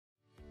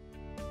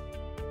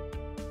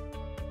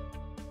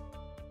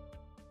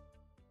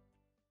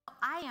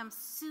I am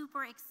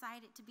super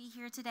excited to be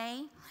here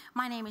today.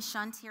 My name is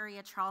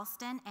Shunteria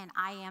Charleston, and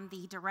I am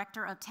the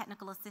Director of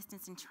Technical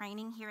Assistance and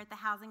Training here at the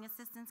Housing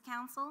Assistance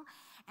Council.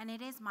 And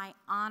it is my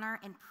honor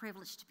and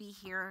privilege to be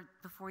here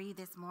before you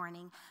this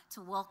morning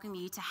to welcome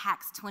you to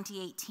HAC's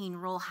 2018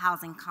 Rural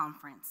Housing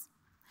Conference.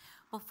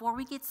 Before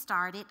we get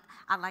started,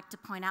 I'd like to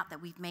point out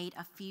that we've made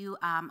a few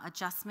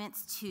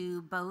adjustments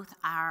to both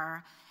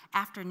our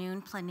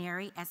afternoon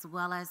plenary as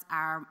well as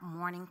our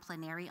morning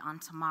plenary on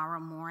tomorrow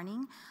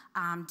morning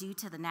due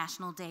to the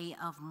National Day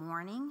of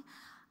Mourning.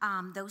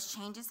 Those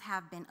changes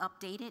have been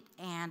updated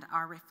and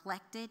are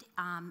reflected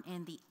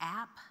in the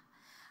app.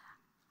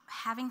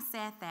 Having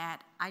said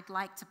that, I'd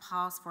like to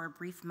pause for a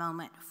brief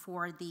moment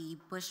for the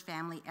Bush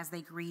family as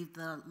they grieve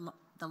the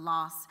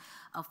loss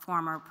of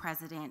former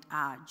President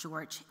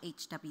George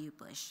H.W.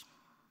 Bush.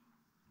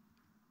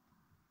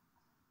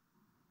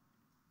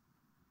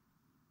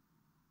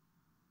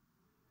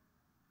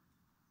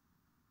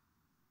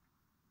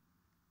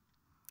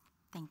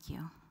 Thank you.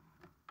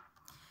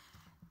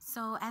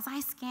 So as I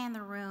scan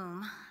the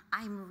room,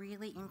 I'm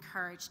really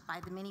encouraged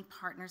by the many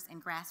partners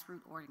and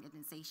grassroots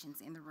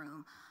organizations in the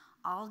room,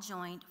 all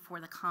joined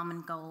for the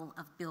common goal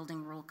of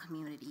building rural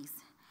communities.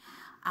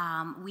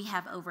 We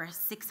have over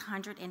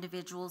 600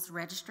 individuals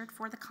registered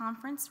for the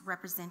conference,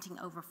 representing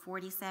over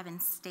 47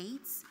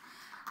 states.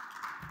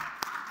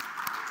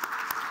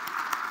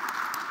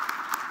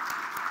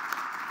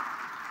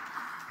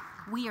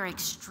 We are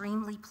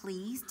extremely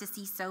pleased to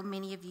see so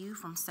many of you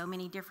from so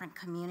many different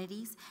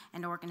communities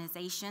and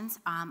organizations,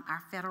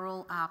 our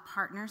federal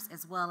partners,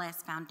 as well as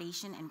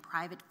foundation and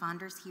private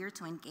funders here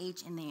to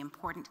engage in the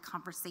important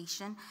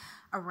conversation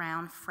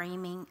around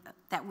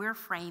that we're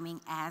framing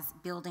as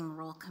building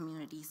rural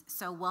communities.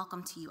 So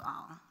welcome to you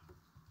all.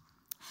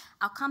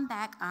 I'll come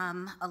back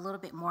a little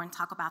bit more and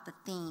talk about the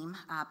theme,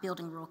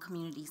 building rural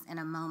communities, in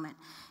a moment.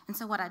 And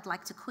so what I'd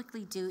like to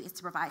quickly do is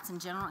to provide some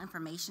general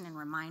information and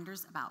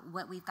reminders about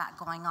what we've got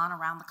going on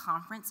around the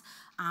conference,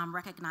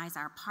 recognize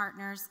our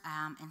partners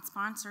and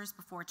sponsors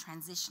before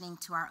transitioning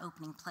to our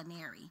opening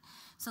plenary.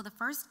 So the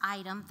first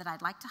item that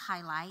I'd like to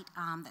highlight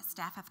that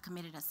staff have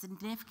committed a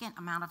significant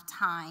amount of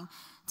time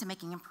to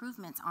making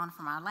improvements on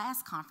from our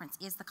last conference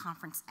is the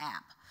conference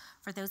app.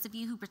 For those of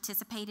you who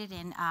participated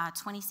in the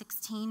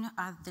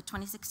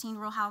 2016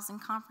 Rural Housing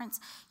Conference,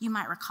 you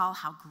might recall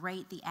how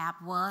great the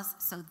app was.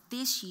 So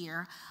this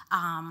year,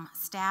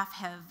 staff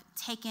have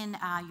taken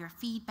your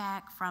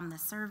feedback from the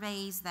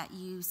surveys that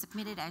you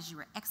submitted as you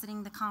were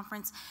exiting the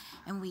conference,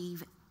 and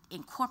we've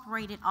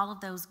incorporated all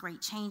of those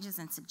great changes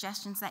and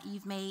suggestions that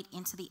you've made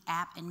into the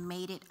app and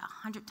made it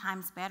 100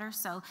 times better.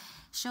 So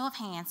show of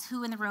hands,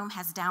 who in the room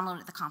has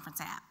downloaded the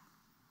conference app?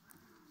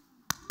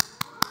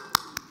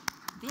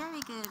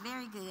 Very good,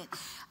 very good.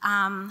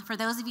 For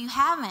those of you who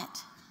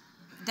haven't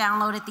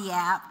downloaded the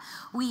app,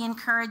 we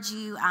encourage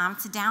you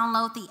to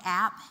download the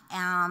app.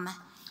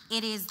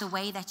 It is the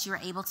way that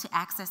you're able to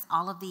access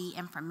all of the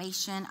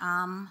information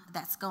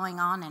that's going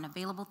on and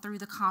available through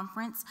the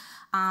conference.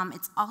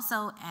 It's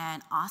also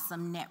an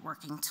awesome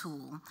networking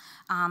tool.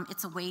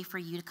 It's a way for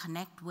you to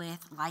connect with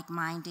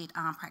like-minded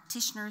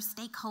practitioners,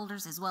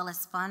 stakeholders, as well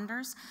as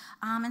funders.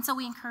 And so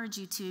we encourage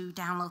you to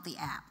download the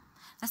app.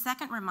 The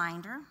second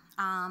reminder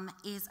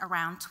is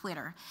around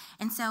Twitter.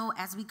 And so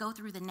as we go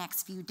through the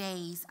next few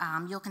days,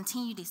 you'll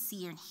continue to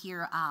see and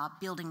hear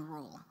Building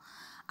Rural.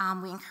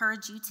 We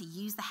encourage you to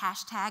use the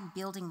hashtag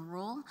Building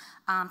Rural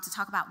to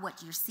talk about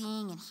what you're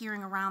seeing and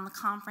hearing around the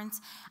conference,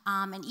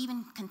 and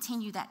even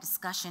continue that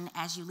discussion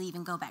as you leave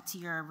and go back to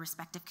your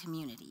respective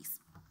communities.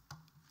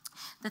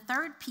 The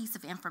third piece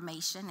of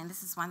information, and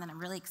this is one that I'm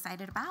really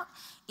excited about,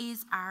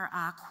 is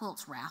our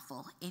quilt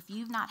raffle. If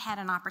you've not had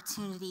an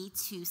opportunity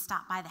to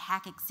stop by the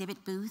HAC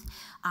exhibit booth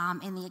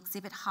in the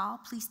exhibit hall,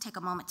 please take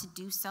a moment to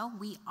do so.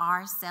 We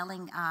are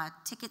selling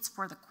tickets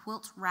for the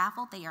quilt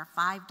raffle. They are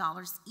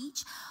 $5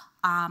 each.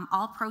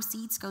 All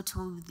proceeds go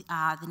to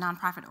the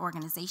nonprofit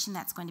organization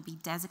that's going to be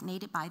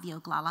designated by the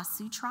Oglala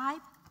Sioux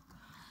Tribe.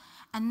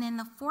 And then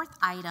the fourth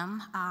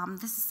item,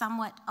 this is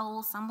somewhat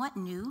old, somewhat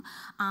new,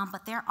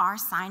 but there are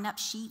sign-up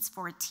sheets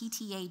for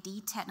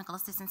TTAD, Technical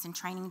Assistance and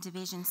Training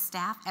Division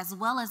staff, as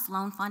well as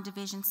Loan Fund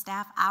Division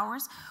staff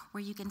hours,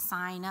 where you can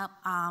sign up.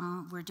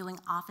 We're doing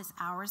office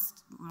hours.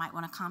 You might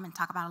want to come and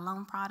talk about a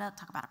loan product,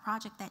 talk about a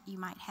project that you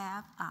might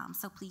have,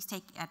 so please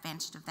take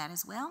advantage of that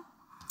as well.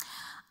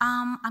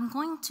 I'm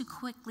going to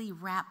quickly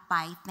wrap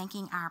by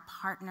thanking our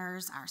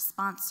partners, our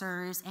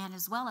sponsors, and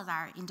as well as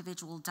our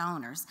individual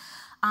donors.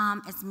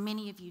 As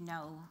many of you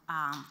know,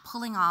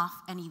 pulling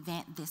off an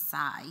event this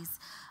size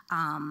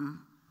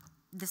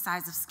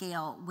of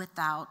scale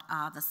without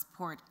the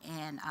support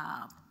and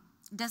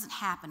doesn't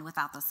happen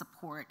without the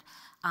support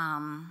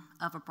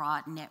of a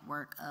broad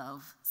network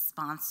of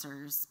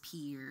sponsors,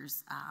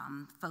 peers,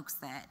 folks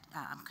that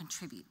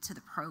contribute to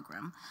the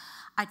program.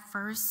 I'd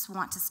first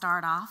want to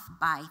start off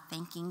by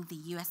thanking the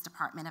U.S.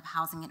 Department of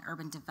Housing and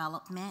Urban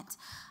Development,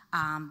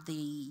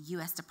 the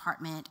U.S.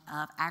 Department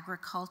of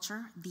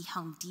Agriculture, the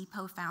Home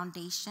Depot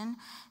Foundation,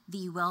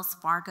 the Wells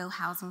Fargo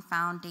Housing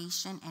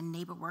Foundation, and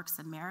NeighborWorks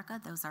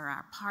America. Those are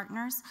our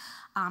partners.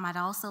 I'd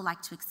also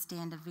like to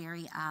extend a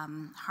very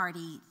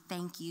hearty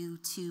thank you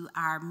to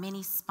our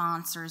many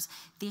sponsors.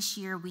 This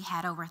year we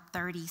had over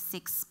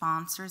 36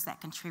 sponsors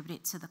that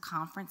contributed to the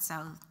conference,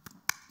 so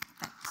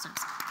that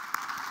serves.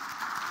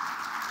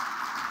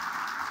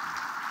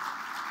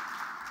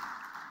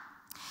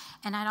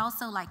 And I'd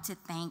also like to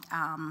thank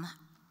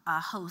a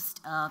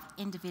host of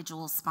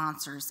individual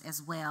sponsors as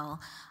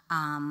well.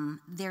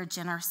 Their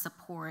generous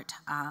support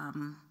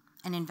and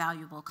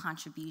invaluable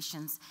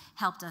contributions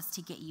helped us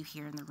to get you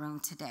here in the room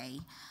today.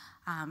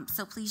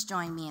 So please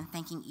join me in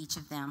thanking each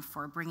of them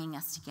for bringing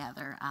us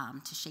together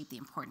to shape the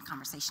important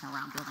conversation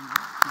around building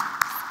rural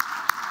communities.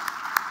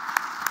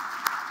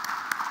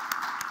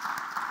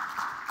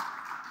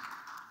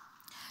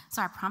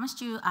 So I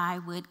promised you I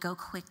would go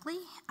quickly.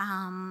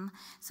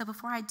 So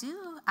before I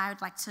do, I would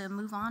like to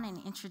move on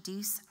and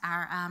introduce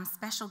our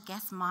special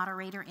guest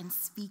moderator and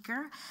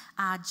speaker,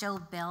 Joe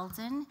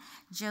Belden.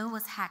 Joe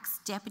was HAC's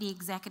Deputy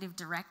Executive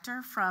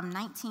Director from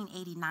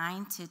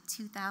 1989 to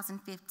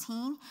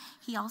 2015.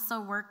 He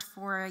also worked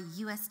for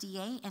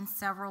USDA and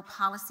several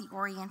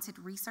policy-oriented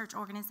research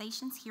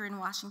organizations here in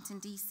Washington,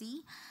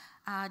 D.C.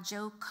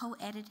 Joe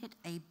co-edited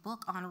a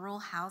book on rural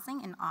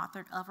housing and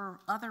authored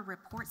other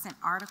reports and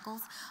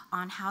articles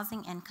on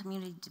housing and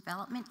community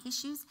development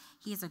issues.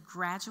 He is a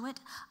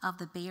graduate of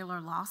the Baylor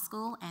Law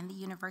School and the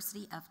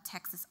University of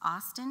Texas,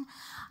 Austin.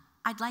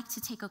 I'd like to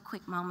take a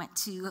quick moment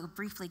to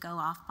briefly go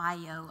off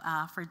bio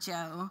for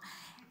Joe.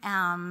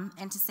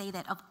 And to say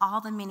that of all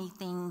the many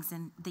things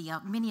and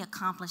the many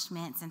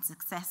accomplishments and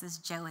successes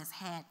Joe has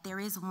had, there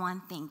is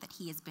one thing that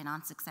he has been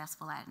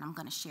unsuccessful at, and I'm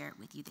going to share it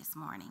with you this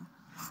morning.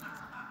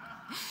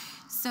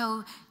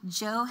 So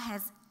Joe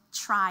has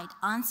tried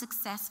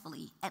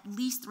unsuccessfully at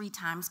least 3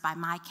 times by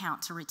my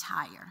count to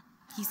retire.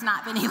 He's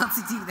not been able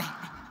to do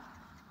that.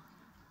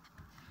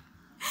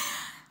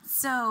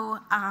 So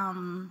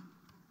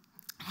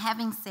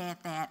having said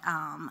that,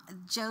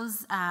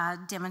 Joe's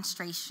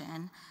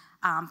demonstration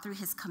through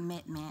his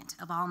commitment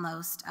of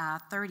almost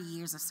 30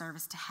 years of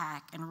service to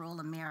HAC and rural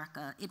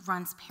America, it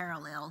runs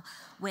parallel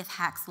with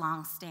HAC's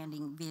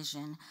long-standing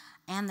vision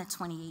and the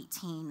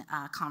 2018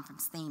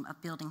 conference theme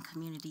of building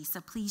community. So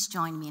please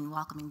join me in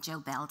welcoming Joe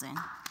Belden.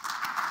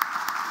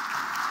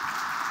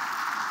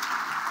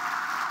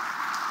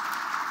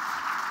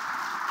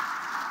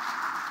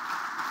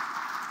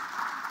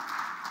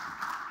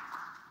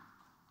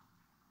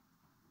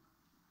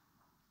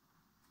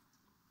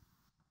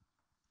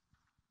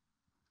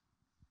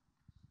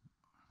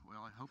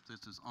 Well, I hope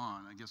this is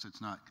on. I guess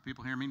it's not. Can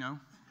people hear me? No?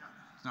 Yeah.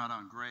 It's not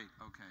on. Great.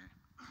 Okay.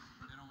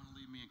 If they don't want to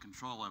leave me in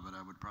control of it,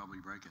 I would probably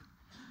break it.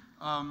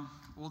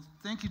 Well,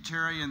 thank you,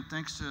 Terry, and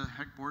thanks to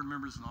HEC board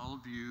members and all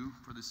of you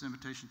for this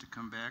invitation to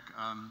come back.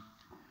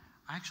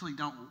 I actually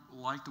don't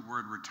like the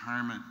word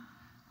retirement.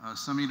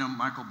 Some of you know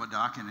Michael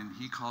Badakin, and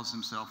he calls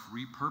himself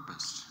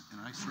repurposed,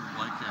 and I sort of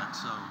like that.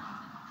 So,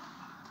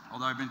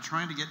 although I've been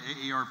trying to get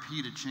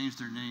AARP to change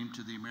their name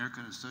to the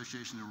American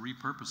Association of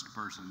Repurposed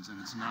Persons, and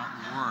it's not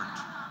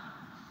worked.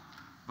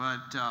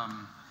 But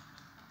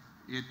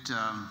it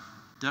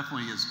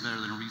definitely is better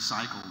than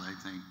recycled, I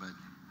think. But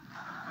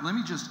let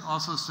me just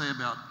also say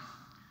about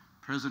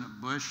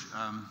President Bush,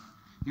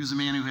 he was a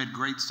man who had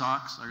great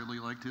socks. I really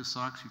liked his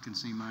socks. You can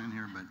see mine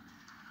here. But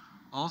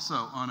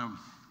also, on a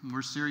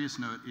more serious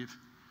note,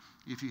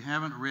 if you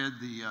haven't read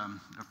the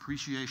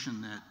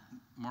appreciation that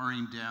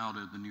Maureen Dowd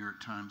of the New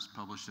York Times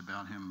published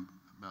about him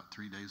about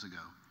 3 days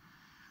ago,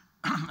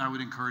 I would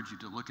encourage you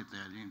to look at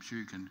that. I'm sure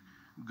you can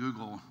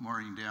Google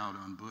Maureen Dowd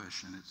on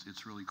Bush, and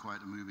it's really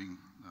quite a moving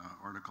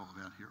article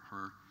about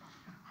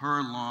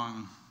her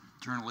long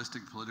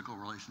journalistic political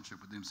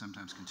relationship with him,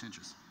 sometimes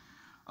contentious.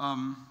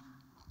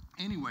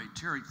 Anyway,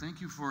 Terry,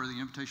 thank you for the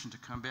invitation to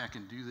come back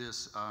and do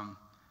this.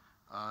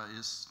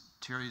 As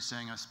Terry is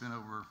saying, I spent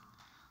over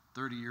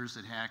 30 years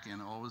at HAC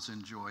and always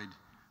enjoyed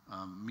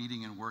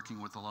meeting and working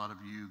with a lot of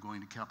you,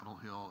 going to Capitol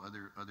Hill,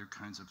 other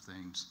kinds of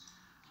things.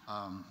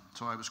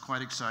 So I was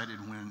quite excited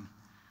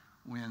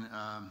when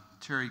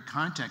Terry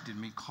contacted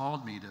me,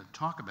 called me to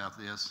talk about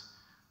this.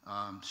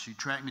 She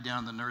tracked me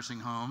down to the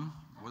nursing home.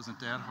 It wasn't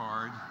that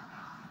hard.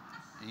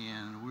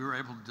 And we were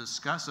able to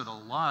discuss it a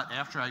lot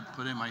after I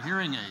put in my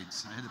hearing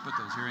aids. I had to put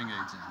those hearing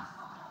aids in.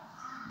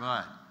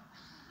 But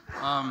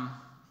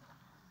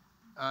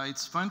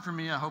it's fun for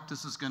me. I hope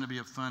this is going to be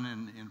a fun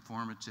and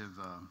informative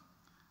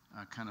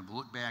kind of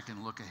look back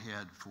and look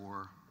ahead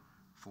for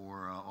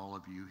all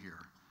of you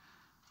here.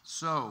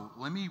 So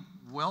let me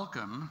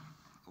welcome,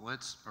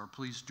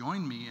 please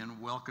join me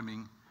in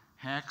welcoming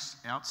HAC's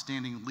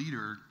outstanding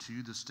leader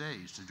to the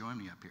stage to join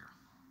me up here.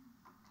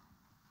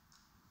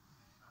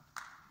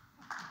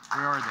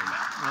 Where are they?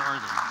 Where are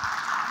they?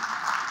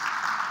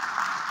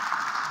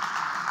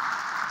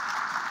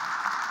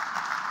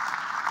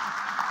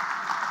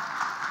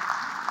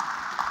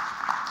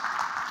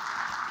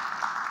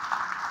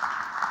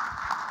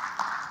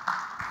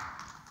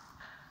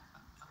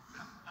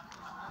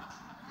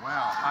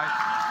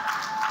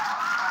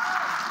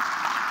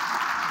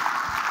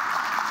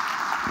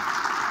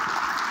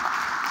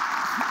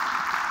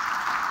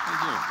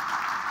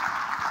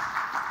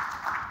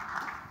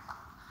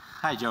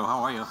 Hi, Joe. How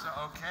are you?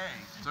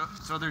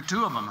 So there are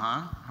two of them,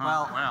 huh?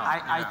 Well, Wow.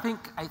 I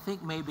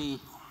think maybe.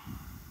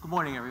 Good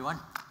morning, everyone.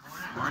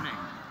 Morning.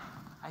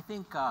 I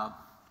think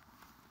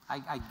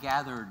I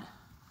gathered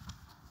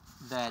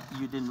that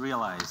you didn't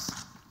realize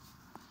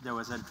there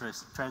was a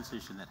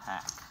transition at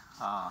HAC.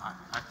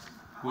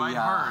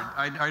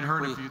 I'd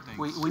heard a few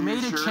things. We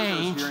made a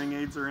change. Those hearing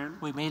aids are in?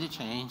 We made a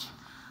change.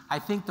 I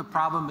think the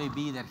problem may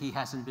be that he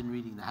hasn't been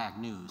reading the HAC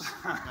news.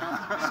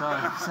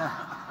 so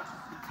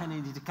kind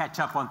of need to catch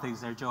up on things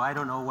there, Joe. I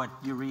don't know what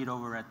you read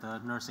over at the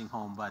nursing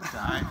home, but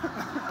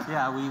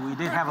yeah, we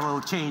did have a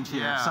little change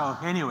here. Yeah. So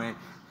anyway,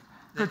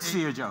 good to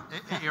see you, Joe.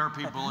 ARP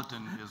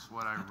bulletin is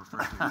what I refer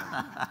to.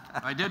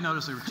 I did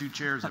notice there were two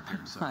chairs up here,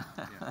 so yeah.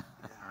 All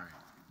right.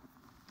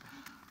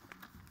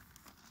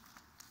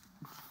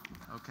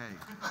 Okay.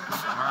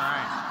 All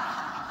right.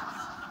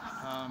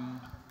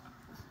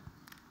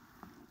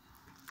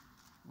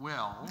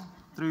 Well.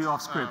 Threw you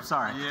off script,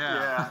 sorry.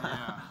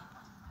 Yeah.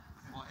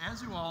 Well,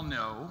 as you all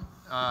know,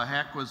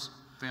 HAC was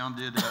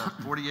founded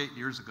 48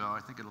 years ago. I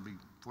think it'll be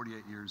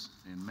 48 years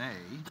in May.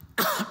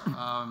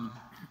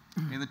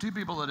 And the two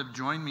people that have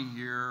joined me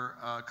here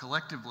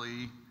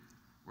collectively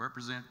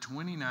represent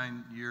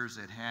 29 years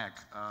at HAC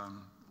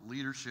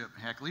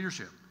HAC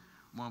leadership.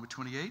 One with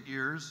 28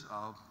 years,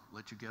 I'll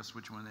let you guess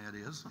which one that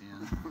is,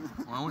 and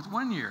one with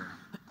 1 year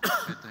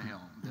at the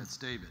helm. That's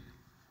David.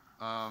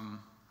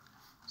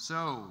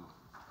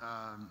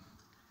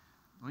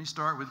 Let me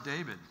start with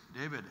David.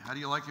 David, how do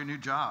you like your new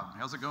job?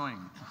 How's it going?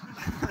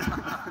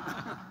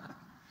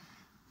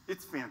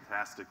 It's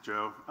fantastic,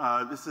 Joe.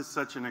 This is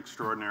such an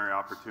extraordinary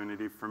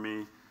opportunity for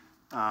me.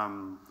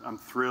 I'm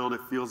thrilled.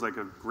 It feels like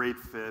a great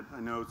fit. I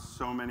know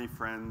so many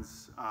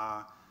friends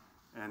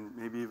and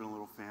maybe even a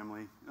little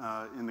family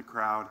in the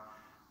crowd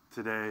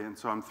today, and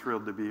so I'm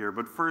thrilled to be here.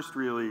 But first,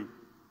 really,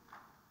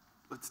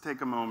 let's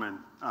take a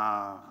moment.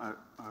 I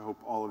hope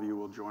all of you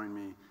will join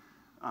me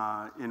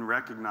in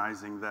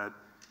recognizing that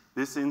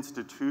this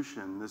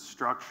institution, this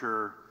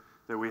structure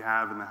that we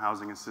have in the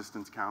Housing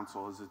Assistance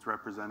Council, as it's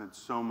represented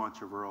so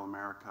much of rural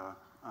America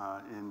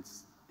in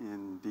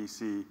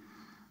DC,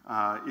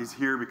 is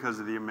here because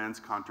of the immense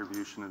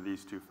contribution of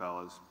these two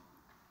fellows.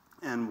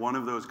 And one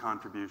of those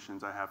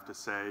contributions, I have to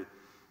say,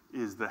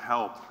 is the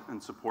help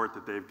and support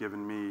that they've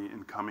given me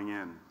in coming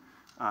in.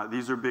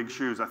 These are big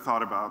shoes. I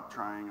thought about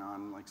trying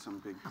on like some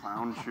big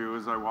clown shoe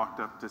as I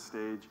walked up to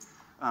stage.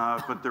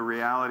 But the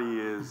reality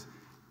is,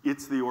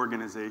 it's the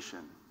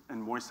organization.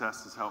 And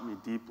Moises has helped me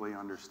deeply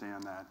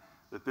understand that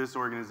this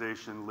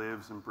organization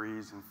lives and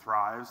breathes and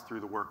thrives through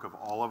the work of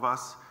all of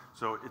us.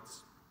 So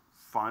it's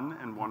fun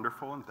and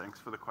wonderful, and thanks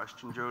for the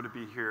question, Joe, to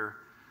be here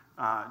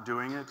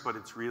doing it, but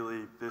it's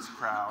really this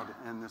crowd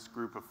and this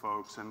group of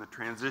folks, and the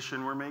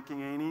transition we're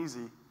making ain't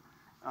easy,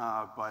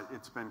 but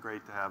it's been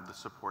great to have the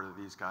support of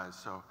these guys,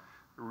 so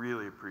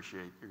really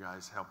appreciate you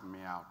guys helping me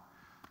out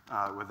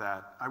with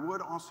that. I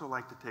would also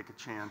like to take a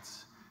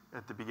chance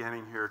at the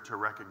beginning here to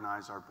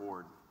recognize our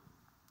board.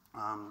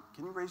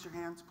 Can you raise your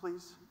hands,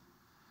 please?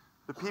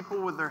 The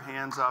people with their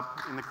hands up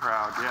in the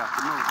crowd. Yeah,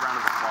 give them a round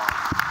of applause.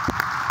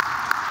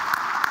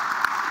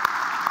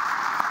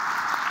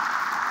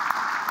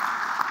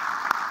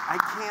 I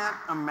can't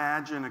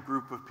imagine a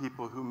group of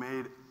people who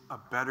made a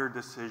better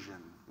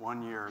decision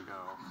 1 year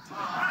ago.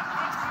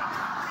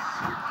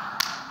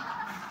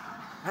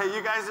 Hey,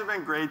 you guys have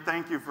been great.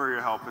 Thank you for your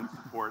help and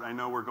support. I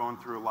know we're going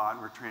through a lot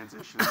and we're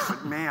transitioning,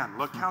 but man,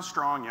 look how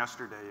strong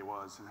yesterday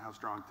was and how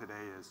strong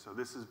today is. So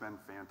this has been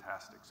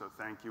fantastic. So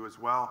thank you as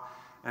well.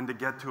 And to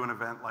get to an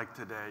event like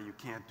today, you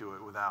can't do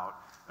it without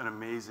an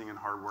amazing and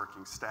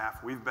hardworking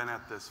staff. We've been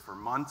at this for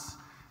months,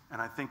 and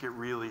I think it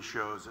really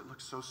shows. It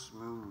looks so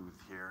smooth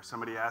here.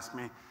 Somebody asked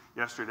me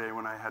yesterday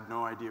when I had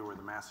no idea where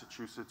the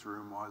Massachusetts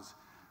room was,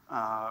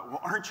 well,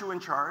 aren't you in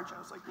charge? I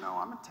was like, no,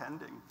 I'm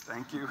attending.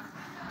 Thank you.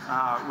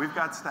 We've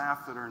got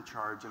staff that are in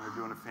charge, and they're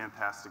doing a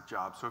fantastic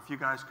job. So if you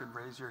guys could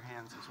raise your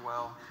hands as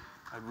well,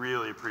 I'd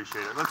really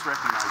appreciate it. Let's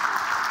recognize those.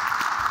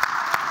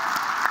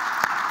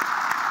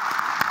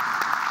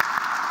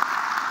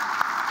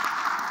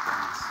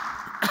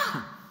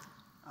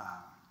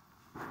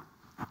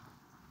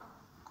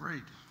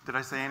 Great. Did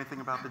I say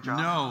anything about the job?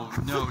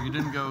 No, you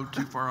didn't go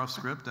too far off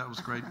script. That was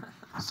great.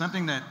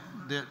 Something that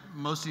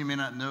most of you may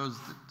not know is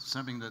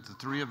something that the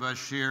three of us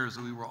share is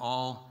that we were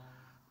all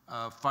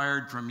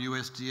fired from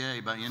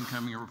USDA by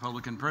incoming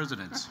Republican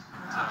presidents. So,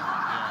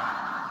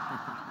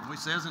 yeah.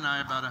 Moises and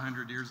I about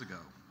 100 years ago.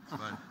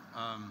 But,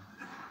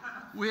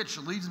 which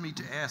leads me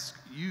to ask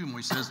you,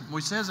 Moises.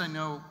 Moises, I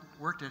know,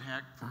 worked at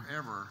HAC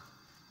forever.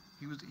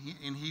 He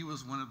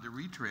was one of the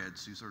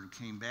retreads who sort of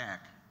came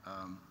back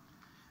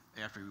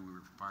after we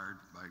were fired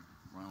by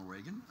Ronald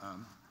Reagan.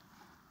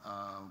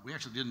 We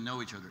actually didn't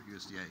know each other at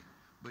USDA,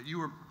 but you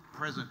were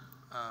present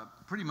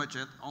pretty much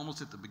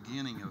almost at the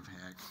beginning of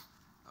HAC,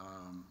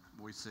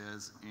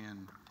 Moises.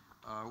 And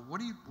what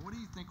do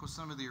you think was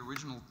some of the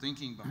original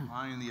thinking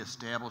behind the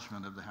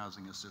establishment of the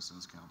Housing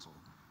Assistance Council?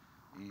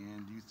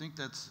 And do you think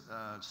that's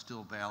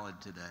still valid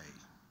today?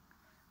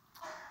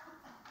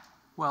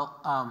 Well,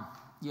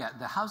 Yeah,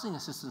 the Housing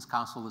Assistance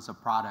Council is a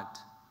product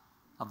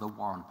of the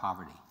war on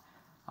poverty,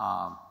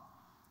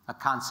 a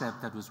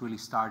concept that was really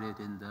started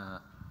in the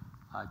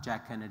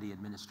Jack Kennedy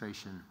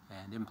administration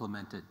and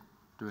implemented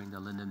during the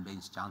Lyndon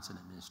Baines Johnson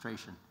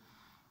administration.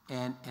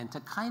 And to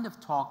kind of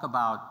talk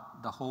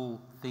about the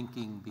whole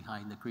thinking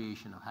behind the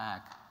creation of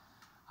HAC,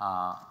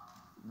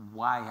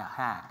 why a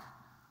HAC?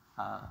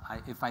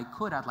 If I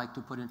could, I'd like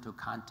to put into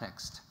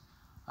context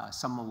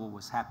some of what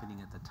was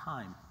happening at the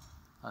time,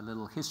 a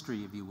little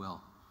history, if you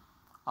will.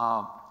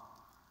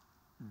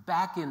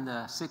 Back in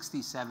the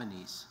 60s,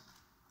 70s,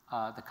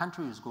 the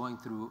country was going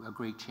through a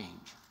great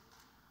change.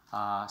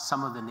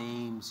 Some of the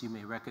names you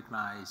may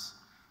recognize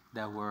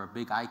that were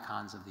big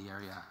icons of the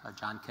area,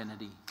 John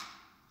Kennedy,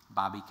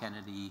 Bobby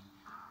Kennedy,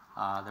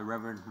 the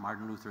Reverend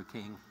Martin Luther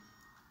King,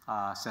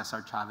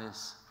 Cesar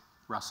Chavez,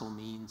 Russell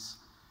Means.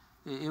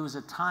 It was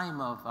a time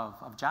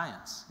of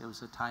giants. It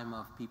was a time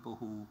of people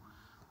who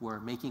were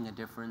making a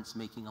difference,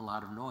 making a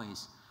lot of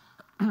noise.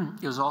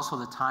 It was also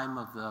the time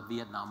of the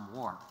Vietnam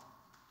War,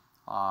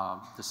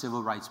 the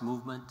civil rights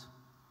movement.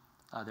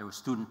 There were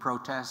student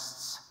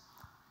protests.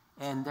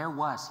 And there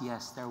was,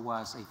 yes, there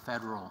was a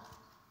federal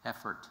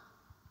effort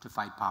to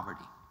fight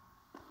poverty.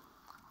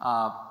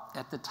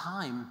 At the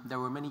time, there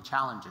were many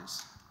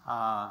challenges,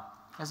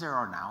 as there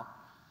are now.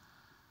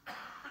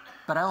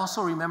 But I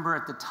also remember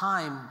at the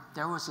time,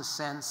 there was a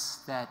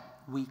sense that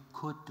we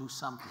could do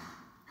something.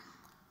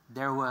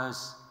 There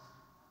was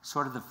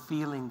sort of the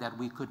feeling that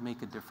we could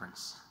make a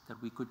difference,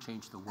 that we could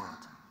change the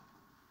world.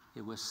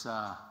 It was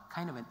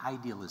kind of an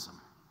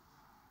idealism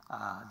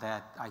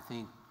that I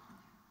think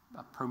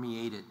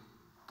permeated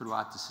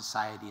throughout the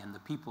society and the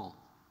people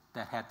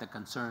that had the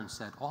concerns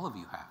that all of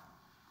you have.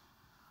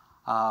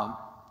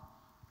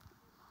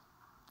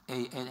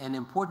 An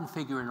important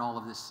figure in all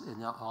of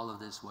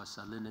this was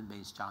Lyndon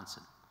Baines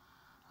Johnson.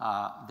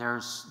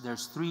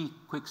 There's three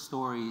quick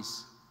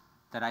stories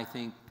that I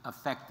think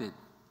affected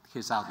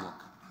his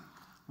outlook.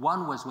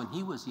 One was when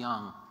he was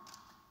young,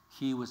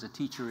 he was a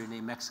teacher in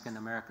a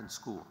Mexican-American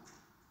school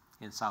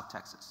in South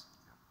Texas.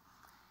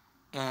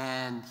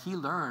 And he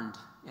learned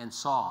and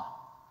saw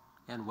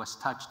and was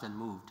touched and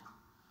moved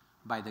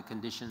by the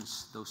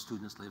conditions those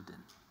students lived in,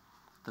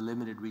 the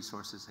limited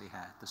resources they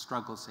had, the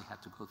struggles they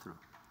had to go through.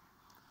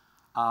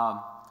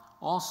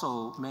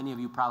 Also, many of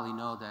you probably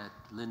know that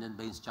Lyndon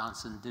Baines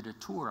Johnson did a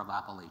tour of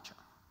Appalachia,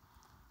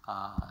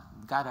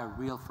 got a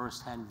real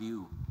firsthand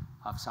view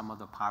of some of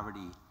the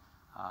poverty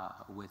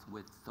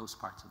with those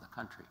parts of the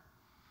country.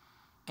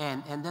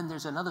 And then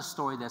there's another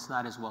story that's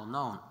not as well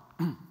known.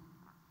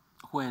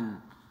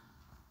 When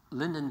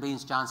Lyndon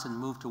Baines Johnson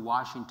moved to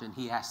Washington,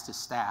 he asked his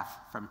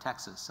staff from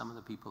Texas, some of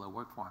the people that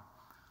worked for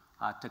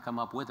him, to come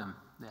up with him.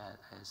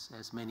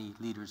 As many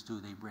leaders do,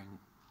 they bring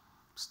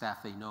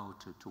staff they know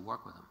to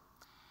work with them.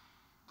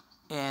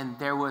 And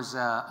there was an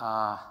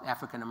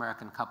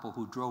African-American couple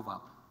who drove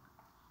up.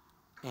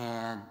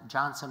 And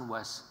Johnson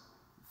was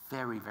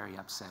very, very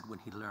upset when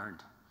he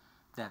learned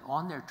that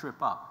on their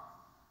trip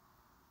up,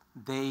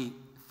 they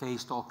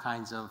faced all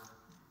kinds of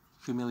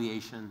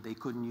humiliation. They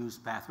couldn't use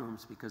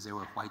bathrooms because they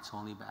were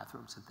whites-only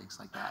bathrooms and things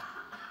like that.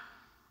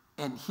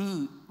 And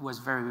he was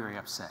very, very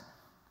upset.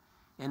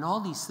 And all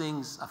these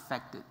things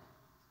affected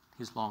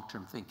his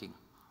long-term thinking.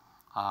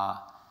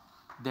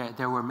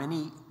 There were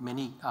many,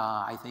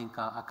 I think,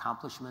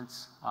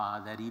 accomplishments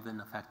that even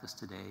affect us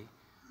today.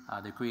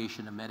 The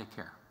creation of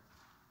Medicare,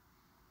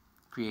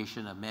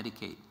 creation of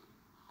Medicaid,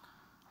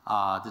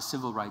 the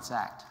Civil Rights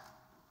Act,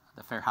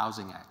 the Fair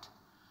Housing Act.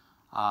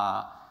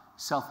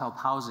 Self-help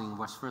housing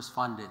was first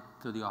funded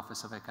through the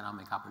Office of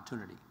Economic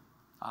Opportunity.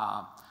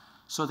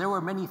 So there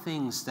were many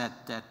things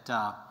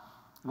that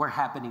were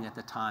happening at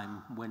the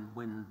time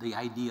when the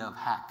idea of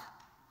HAC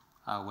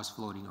was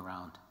floating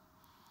around.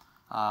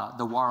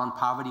 The war on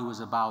poverty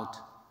was about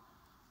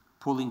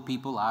pulling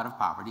people out of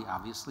poverty,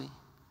 obviously,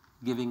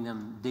 giving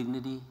them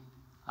dignity,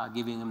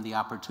 giving them the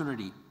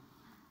opportunity.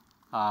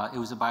 It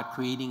was about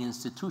creating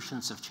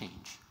institutions of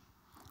change.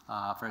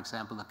 For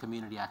example, the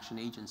community action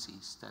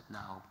agencies that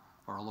now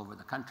are all over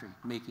the country,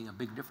 making a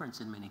big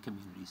difference in many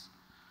communities.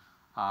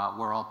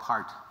 We're all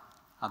part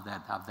of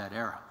that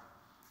era.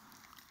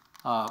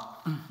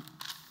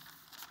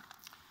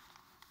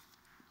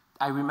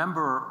 I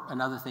remember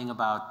another thing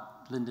about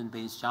Lyndon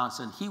Baines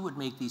Johnson. He would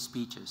make these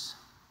speeches,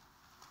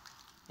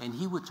 and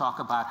he would talk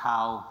about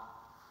how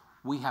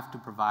we have to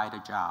provide a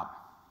job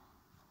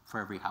for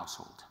every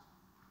household.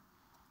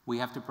 We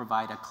have to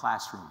provide a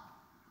classroom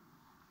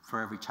for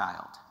every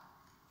child.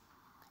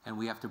 And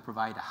we have to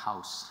provide a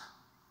house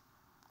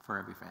for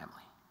every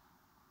family.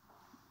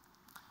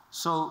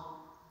 So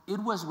it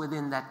was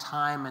within that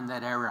time and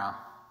that era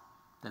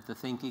that the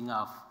thinking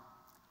of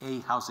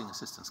a Housing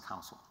Assistance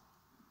Council,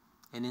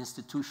 an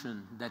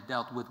institution that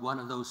dealt with one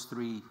of those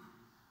three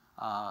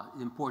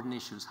important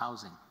issues,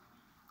 housing,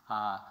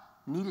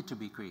 needed to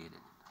be created,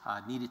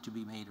 needed to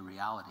be made a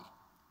reality.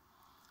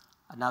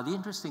 Now, the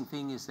interesting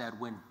thing is that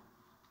when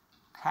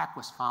HAC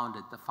was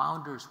founded, the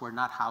founders were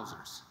not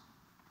housers.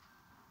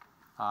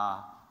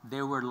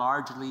 They were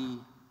largely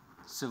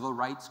civil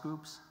rights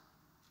groups,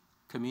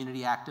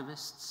 community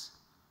activists,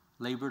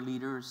 labor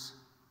leaders,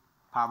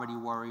 poverty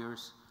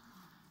warriors.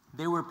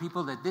 They were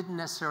people that didn't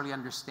necessarily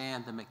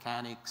understand the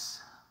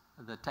mechanics,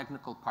 the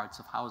technical parts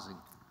of housing,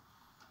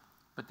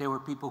 but they were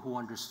people who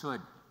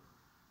understood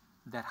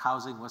that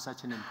housing was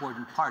such an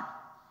important part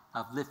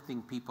of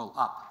lifting people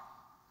up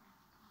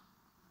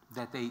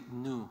that they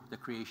knew the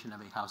creation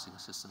of a housing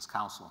assistance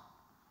council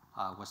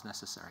was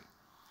necessary.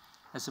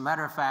 As a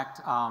matter of fact,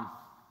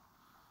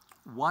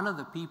 one of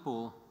the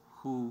people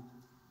who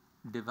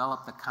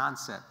developed the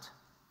concept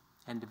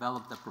and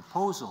developed the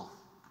proposal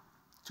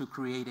to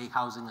create a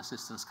housing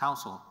assistance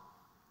council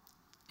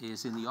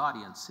is in the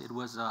audience. It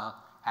was an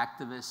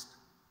activist,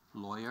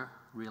 lawyer,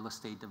 real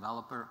estate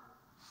developer,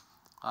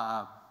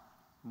 a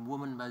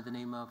woman by the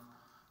name of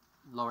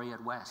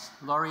Laureate West.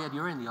 Laureate,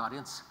 you're in the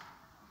audience.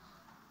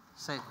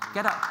 Say,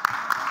 get up.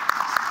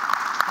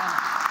 Stand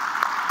up.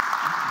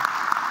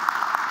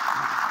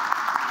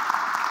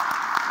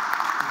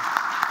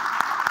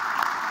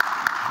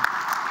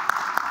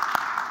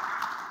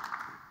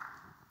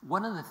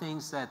 One of the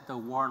things that the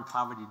War on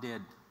Poverty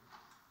did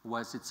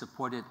was it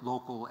supported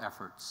local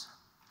efforts.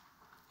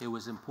 It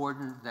was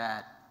important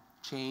that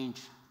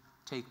change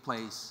take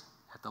place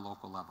at the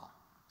local level.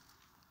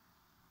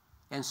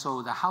 And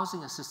so the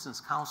Housing Assistance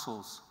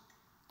Councils,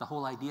 the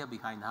whole idea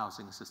behind the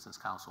Housing Assistance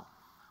Council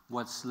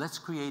was let's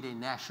create a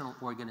national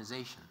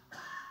organization.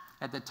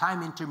 At the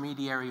time,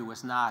 intermediary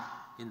was not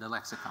in the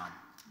lexicon.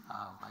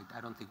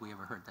 I don't think we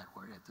ever heard that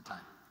word at the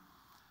time.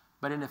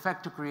 But in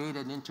effect, to create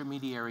an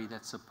intermediary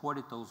that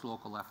supported those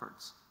local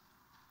efforts,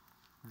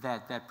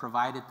 that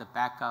provided the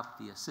backup,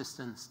 the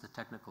assistance, the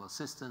technical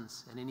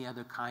assistance, and any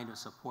other kind of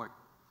support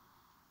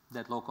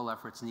that local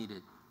efforts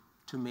needed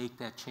to make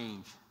that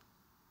change.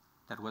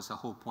 That was the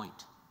whole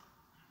point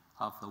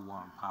of the War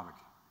on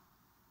Poverty.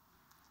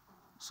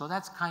 So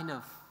that's kind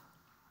of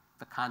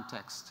the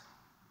context,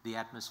 the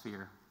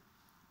atmosphere,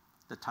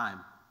 the time,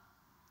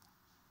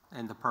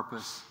 and the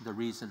purpose, the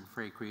reason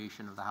for a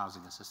creation of the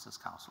Housing Assistance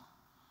Council.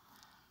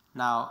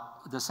 Now,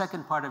 the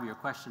second part of your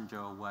question,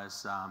 Joe,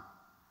 was,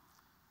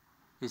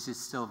 is it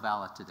still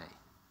valid today?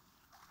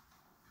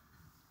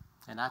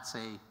 And I'd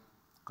say,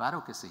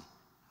 claro que sí.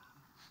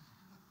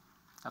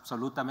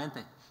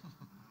 Absolutamente.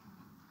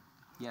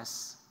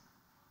 Yes,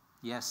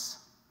 yes,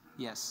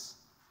 yes.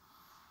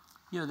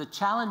 You know, the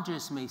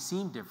challenges may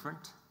seem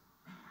different,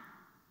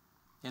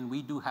 and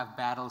we do have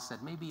battles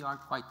that maybe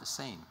aren't quite the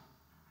same.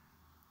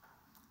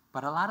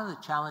 But a lot of the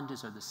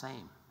challenges are the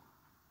same.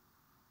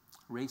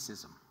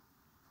 Racism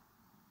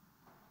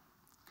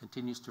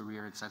continues to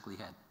rear its ugly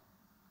head.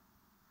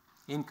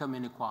 Income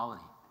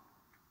inequality.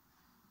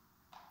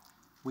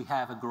 We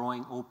have a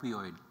growing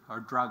opioid or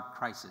drug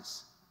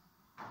crisis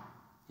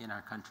in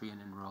our country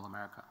and in rural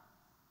America.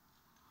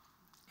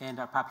 And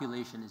our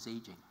population is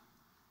aging.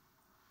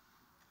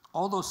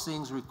 All those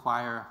things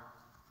require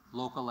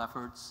local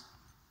efforts,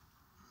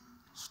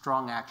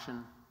 strong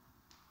action,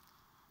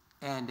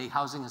 and a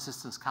Housing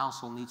Assistance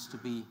Council needs to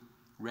be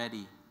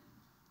ready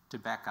to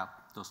back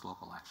up those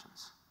local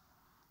actions.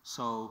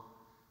 So,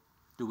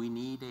 do we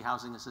need a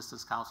Housing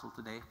Assistance Council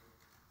today?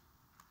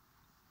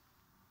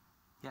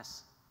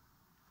 Yes.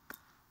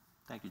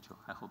 Thank you, Joe.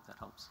 I hope that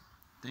helps.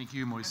 Thank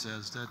you,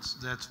 Moises.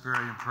 That's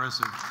very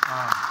impressive.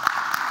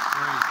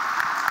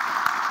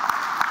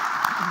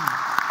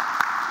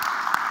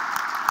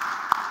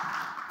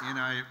 And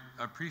I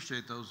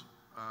appreciate those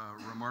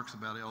remarks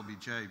about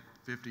LBJ.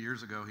 50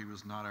 years ago, he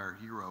was not our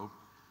hero,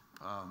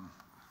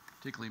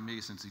 particularly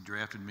me since he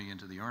drafted me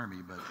into the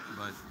Army, but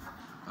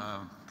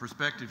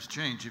perspectives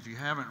change. If you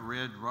haven't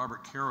read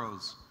Robert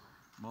Caro's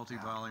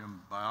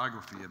multi-volume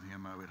biography of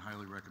him, I would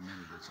highly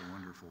recommend it. It's a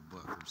wonderful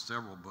book. There's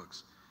several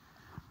books.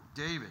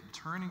 David,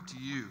 turning to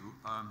you,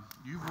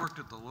 you've worked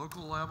at the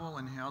local level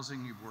in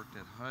housing, you've worked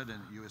at HUD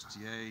and at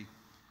USDA.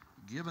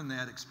 Given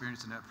that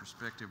experience and that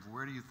perspective,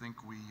 where do you think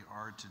we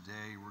are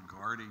today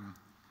regarding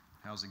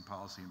housing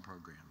policy and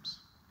programs?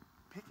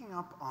 Picking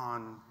up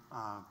on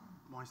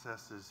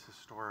Moises's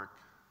historic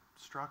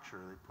structure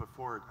they put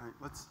forward,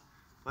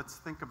 let's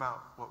think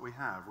about what we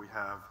have. We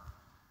have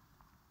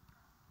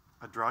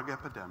a drug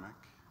epidemic,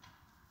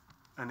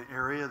 an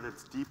area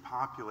that's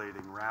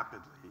depopulating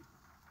rapidly,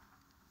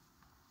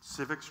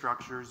 civic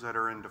structures that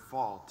are in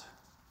default,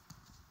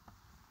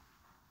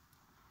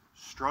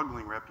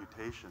 struggling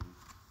reputation,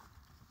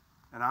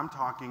 and I'm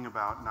talking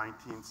about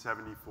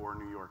 1974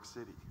 New York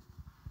City.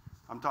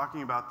 I'm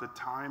talking about the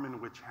time in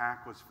which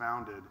HAC was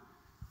founded,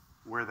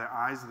 where the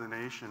eyes of the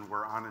nation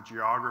were on a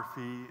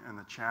geography and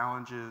the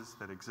challenges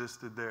that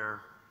existed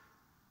there.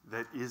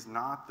 That is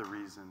not the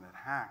reason that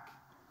HAC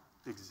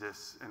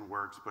exists and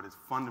works, but it's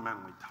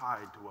fundamentally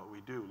tied to what we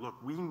do. Look,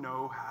 we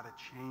know how to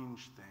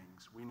change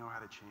things. We know how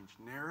to change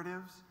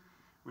narratives.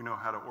 We know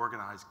how to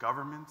organize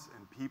governments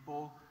and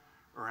people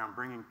around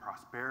bringing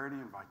prosperity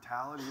and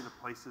vitality to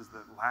places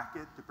that lack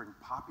it, to bring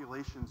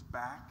populations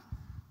back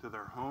to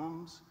their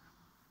homes,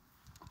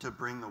 to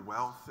bring the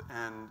wealth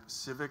and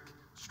civic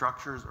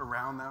structures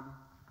around them.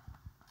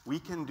 We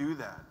can do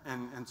that.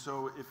 And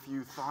so if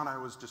you thought I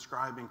was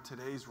describing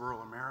today's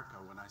rural America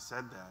when I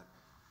said that,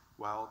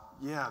 Well,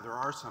 yeah, there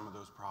are some of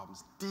those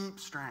problems. Deep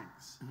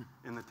strengths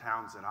in the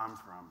towns that I'm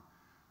from.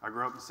 I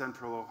grew up in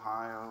central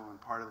Ohio and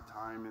part of the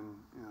time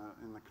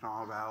in the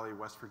Kanawha Valley,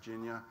 West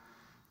Virginia.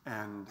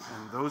 And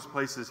those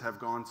places have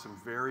gone some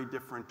very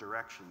different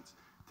directions.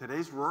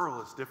 Today's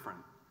rural is different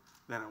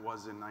than it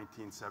was in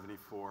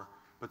 1974,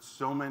 but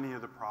so many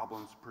of the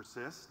problems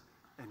persist.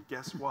 And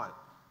guess what?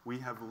 We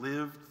have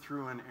lived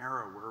through an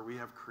era where we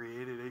have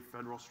created a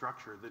federal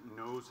structure that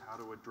knows how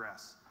to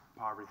address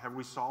poverty. Have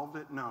we solved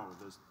it? No.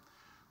 The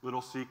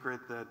little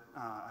secret that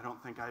I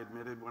don't think I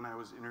admitted when I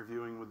was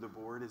interviewing with the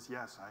board is,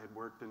 yes, I had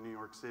worked in New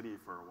York City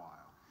for a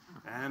while,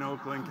 and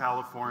Oakland,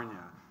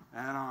 California,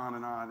 and on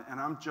and on. And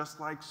I'm just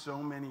like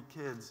so many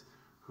kids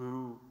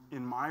who,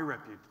 in my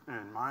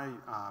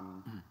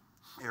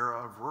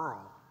era of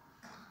rural,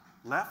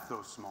 left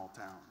those small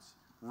towns,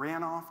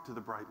 ran off to the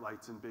bright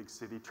lights in big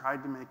city,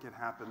 tried to make it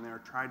happen there,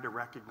 tried to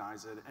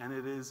recognize it. And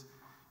it is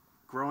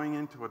growing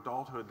into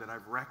adulthood that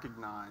I've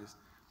recognized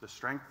the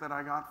strength that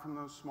I got from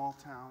those small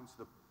towns,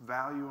 the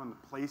value and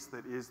the place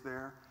that is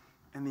there,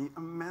 and the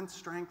immense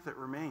strength that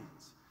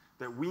remains,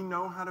 that we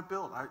know how to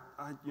build.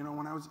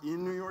 When I was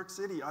in New York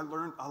City, I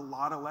learned a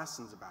lot of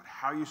lessons about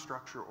how you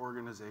structure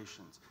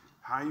organizations,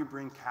 how you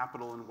bring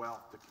capital and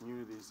wealth to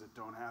communities that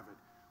don't have it.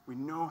 We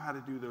know how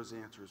to do those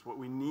answers. What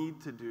we need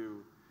to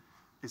do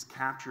is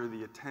capture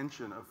the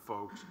attention of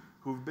folks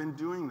who've been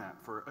doing that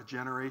for a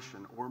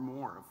generation or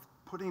more, of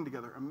putting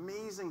together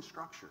amazing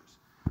structures.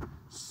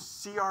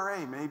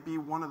 CRA may be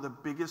one of the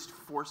biggest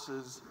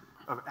forces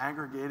of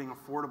aggregating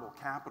affordable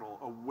capital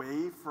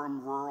away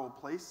from rural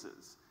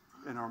places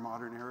in our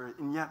modern era,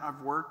 and yet I've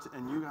worked,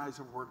 and you guys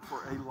have worked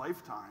for a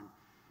lifetime,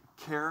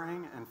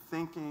 caring and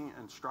thinking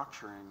and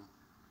structuring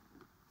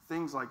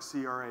things like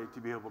CRA to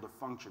be able to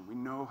function. We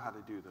know how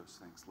to do those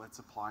things. Let's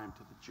apply them to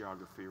the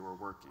geography we're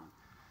working.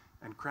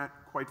 And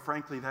quite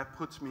frankly, that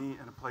puts me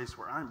in a place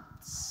where I'm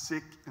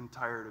sick and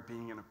tired of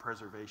being in a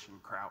preservation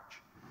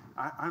crouch.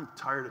 I'm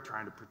tired of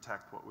trying to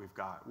protect what we've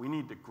got. We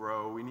need to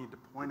grow. We need to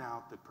point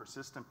out that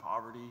persistent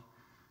poverty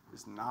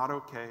is not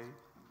okay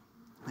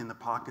in the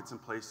pockets and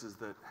places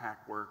that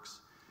HAC works.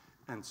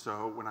 And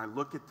so when I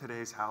look at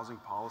today's housing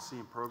policy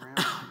and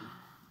programs,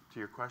 to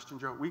your question,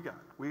 Joe, we got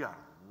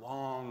a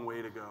long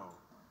way to go.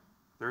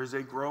 There is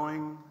a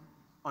growing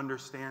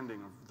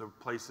understanding of the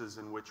places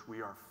in which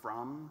we are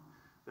from,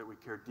 that we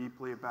care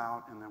deeply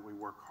about, and that we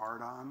work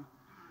hard on.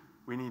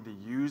 We need to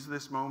use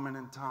this moment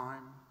in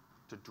time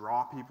to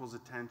draw people's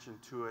attention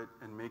to it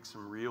and make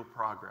some real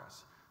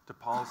progress to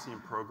policy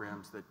and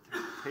programs that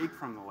take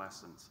from the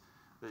lessons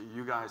that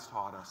you guys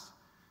taught us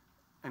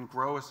and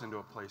grow us into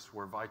a place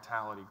where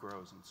vitality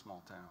grows in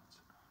small towns.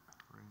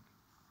 Great.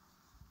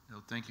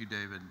 No, thank you,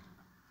 David.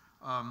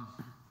 When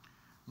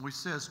he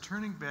says,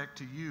 turning back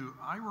to you,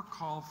 I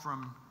recall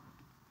from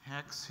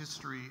HAC's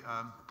history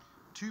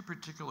two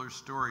particular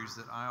stories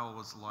that I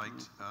always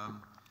liked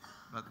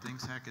about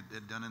things HAC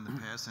had done in the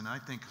past, and I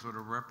think sort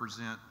of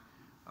represent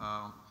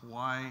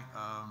why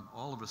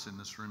all of us in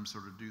this room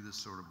sort of do this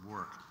sort of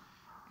work.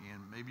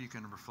 And maybe you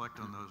can reflect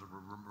on those,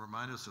 or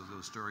remind us of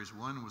those stories.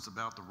 One was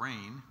about the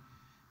rain,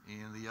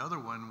 and the other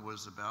one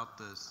was about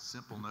the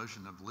simple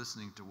notion of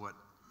listening to what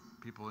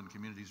people in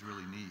communities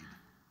really need.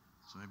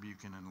 So maybe you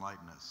can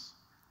enlighten us.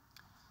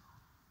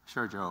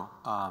 Sure, Joe.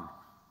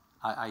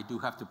 I do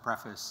have to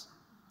preface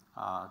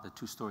the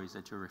two stories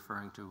that you're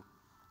referring to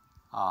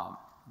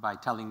by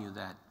telling you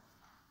that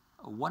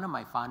one of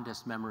my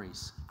fondest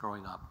memories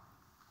growing up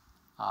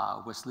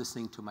was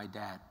listening to my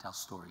dad tell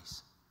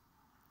stories.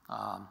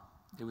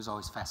 It was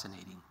always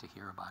fascinating to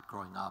hear about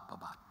growing up,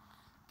 about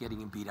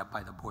getting beat up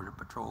by the Border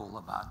Patrol,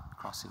 about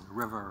crossing the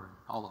river,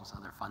 and all those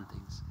other fun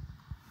things.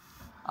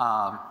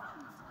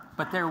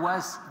 But there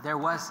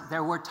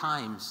were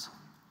times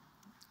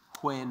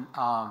when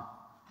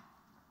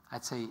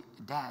I'd say,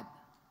 Dad,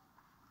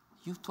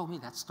 you've told me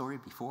that story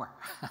before,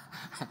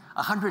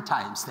 100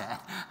 times, Dad.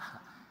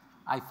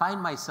 I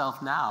find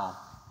myself now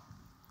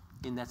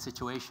in that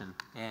situation,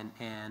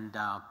 and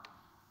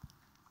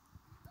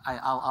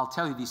I'll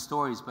tell you these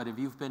stories, but if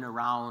you've been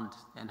around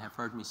and have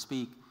heard me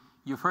speak,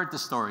 you've heard the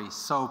stories.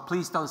 So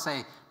please don't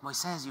say,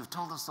 Moises, you've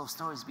told us those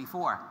stories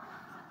before.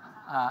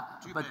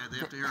 Too bad, they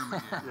have to hear them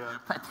again. Yeah.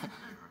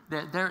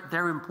 But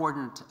they're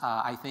important,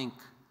 I think,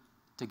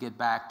 to get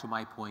back to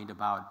my point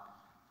about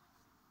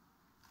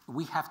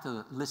we have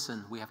to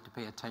listen, we have to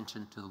pay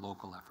attention to the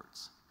local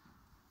efforts.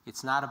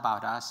 It's not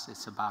about us,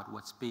 it's about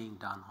what's being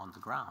done on the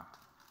ground.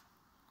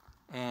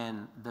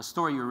 And the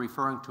story you're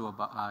referring to,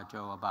 about,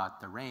 Joe,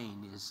 about the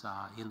rain is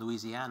in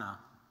Louisiana.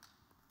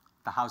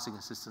 The Housing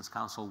Assistance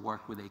Council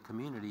worked with a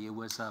community. It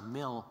was a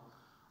mill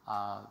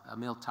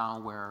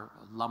town where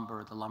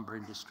the lumber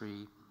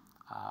industry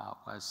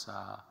was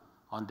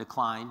on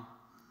decline.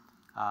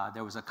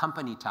 There was a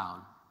company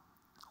town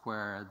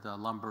where the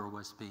lumber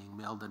was being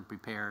milled and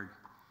prepared.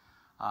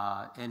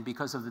 And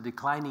because of the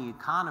declining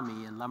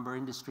economy and lumber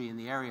industry in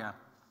the area,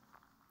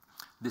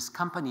 this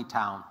company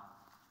town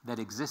that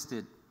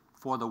existed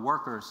for the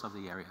workers of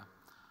the area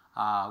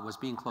was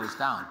being closed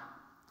down.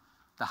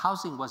 The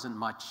housing wasn't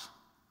much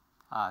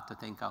to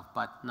think of,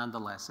 but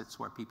nonetheless, it's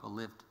where people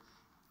lived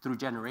through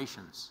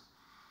generations.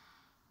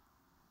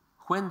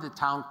 When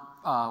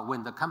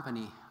the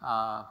company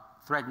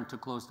threatened to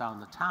close down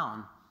the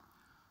town,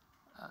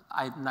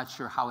 I'm not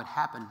sure how it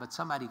happened, but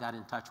somebody got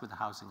in touch with the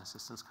Housing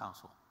Assistance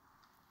Council.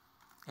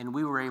 And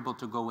we were able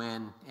to go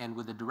in, and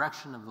with the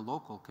direction of the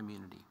local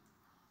community,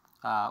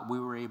 we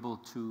were able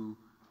to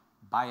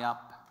buy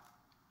up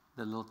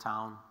the little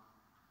town,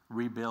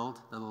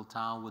 rebuild the little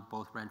town with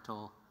both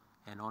rental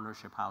and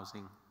ownership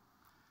housing.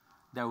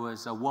 There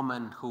was a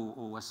woman who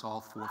was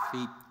all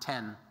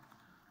 4'10",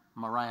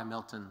 Mariah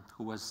Milton,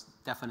 who was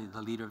definitely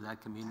the leader of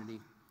that community.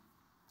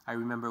 I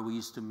remember we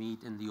used to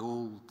meet in the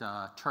old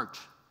church,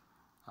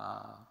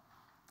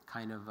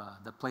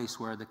 the place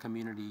where the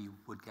community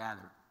would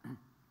gather.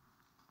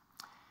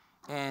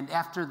 And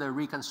after the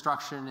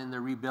reconstruction and the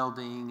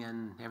rebuilding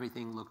and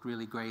everything looked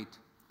really great,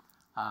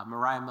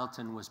 Mariah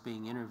Milton was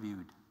being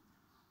interviewed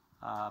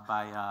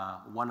by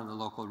one of the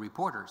local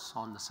reporters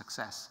on the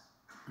success.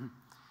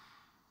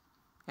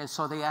 And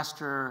so they asked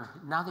her,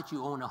 now that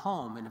you own a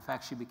home, and in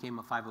fact she became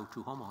a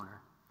 502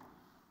 homeowner,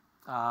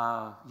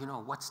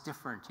 what's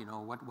different?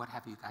 What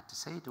have you got to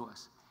say to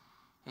us?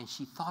 And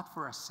she thought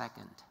for a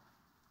second,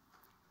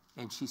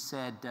 and she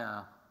said,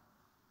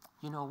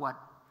 you know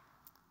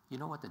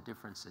what the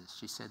difference is?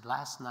 She said,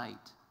 last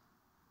night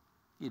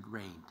it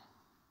rained,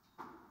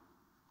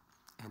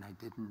 and I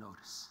didn't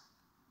notice.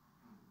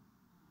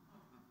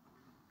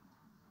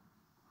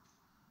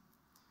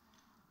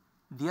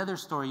 The other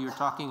story you're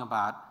talking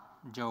about,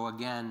 Joe,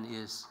 again,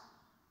 is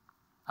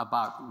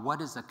about what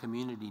does the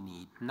community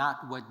need,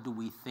 not what do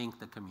we think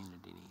the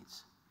community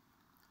needs.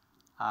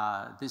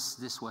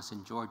 This was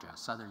in Georgia,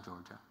 southern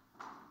Georgia.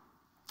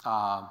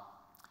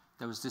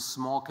 There was this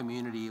small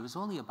community. It was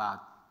only about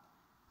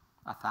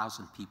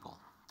 1,000 people.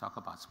 Talk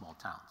about small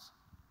towns.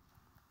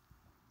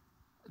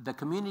 The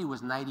community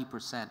was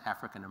 90%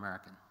 African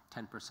American,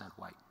 10%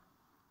 white.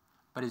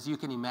 But as you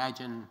can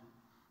imagine,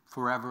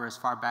 forever, as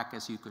far back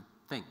as you could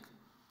think,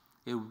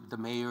 the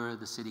mayor,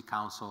 the city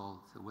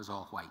council, it was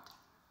all white.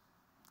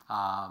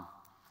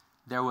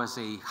 There was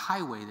a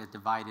highway that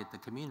divided the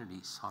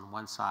communities. On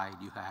one side,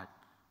 you had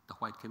the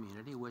white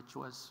community, which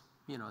was,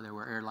 there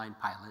were airline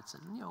pilots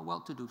and,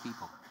 well-to-do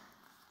people.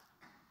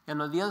 And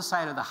on the other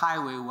side of the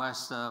highway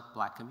was the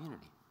black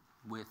community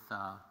with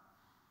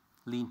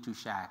lean-to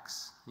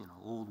shacks,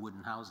 old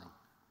wooden housing.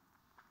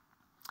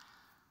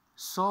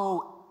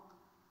 So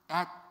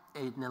at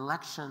an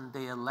election,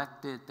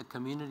 the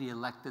community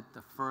elected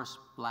the first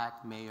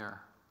black mayor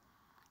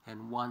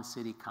and one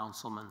city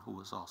councilman who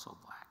was also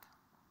black.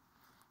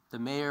 The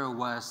mayor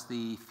was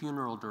the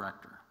funeral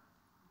director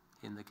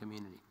in the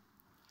community.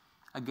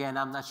 Again,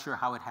 I'm not sure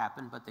how it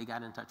happened, but they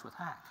got in touch with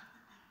Hack.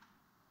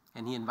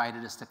 And he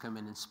invited us to come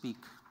in and speak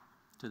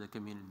to the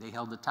community. They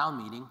held a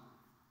town meeting,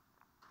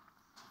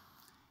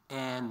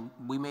 and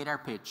we made our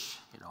pitch,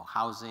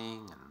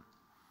 housing and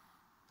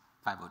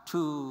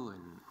 502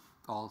 and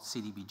all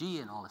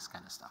CDBG and all this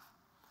kind of stuff.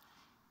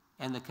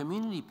 And the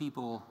community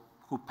people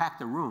who packed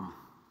the room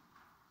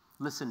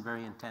listened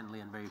very intently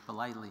and very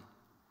politely.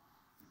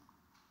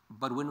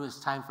 But when it was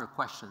time for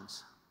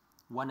questions,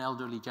 one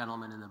elderly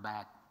gentleman in the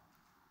back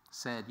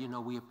said,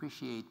 we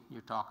appreciate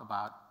your talk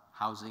about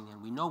housing,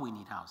 and we know we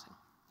need housing.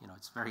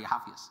 It's very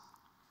obvious.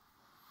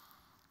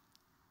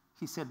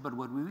 He said, but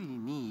what we really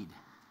need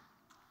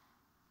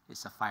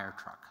is a fire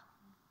truck.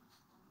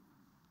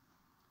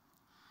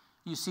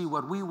 You see,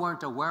 what we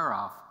weren't aware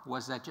of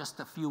was that just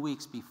a few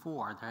weeks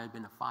before, there had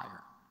been a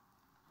fire.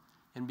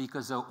 And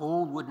because the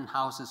old wooden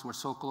houses were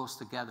so close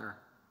together,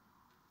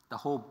 the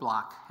whole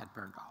block had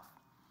burned off.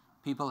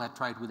 People had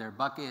tried with their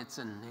buckets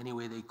and any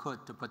way they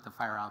could to put the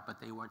fire out, but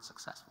they weren't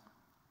successful.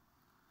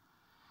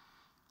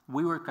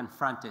 We were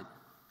confronted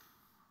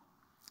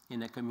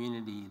in a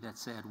community that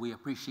said, we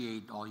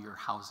appreciate all your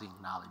housing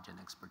knowledge and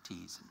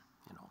expertise and,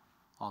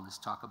 all this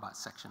talk about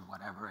section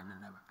whatever and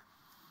whatever.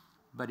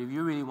 But if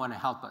you really want to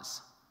help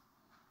us,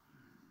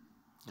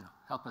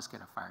 help us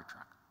get a fire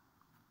truck.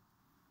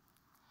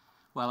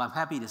 Well, I'm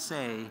happy to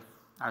say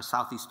our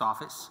Southeast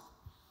office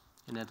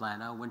in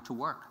Atlanta went to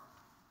work,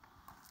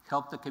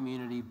 helped the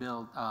community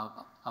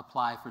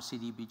apply for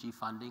CDBG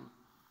funding,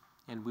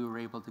 and we were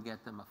able to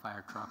get them a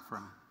fire truck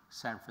from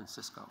San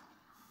Francisco.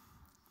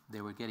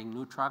 They were getting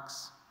new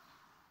trucks.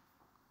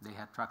 They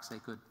had trucks they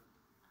could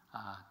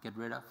get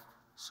rid of,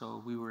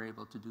 so we were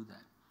able to do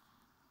that.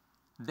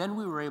 Then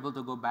we were able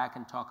to go back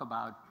and talk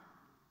about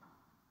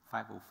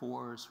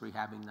 504s,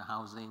 rehabbing the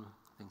housing,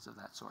 things of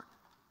that sort.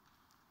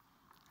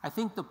 I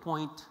think the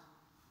point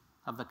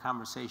of the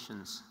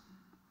conversations,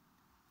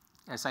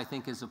 as I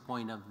think is the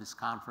point of this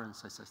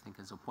conference, as I think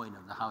is the point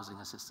of the Housing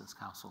Assistance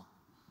Council,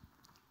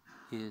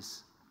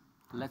 is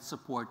let's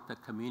support the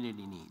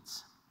community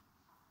needs,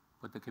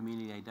 what the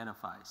community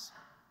identifies,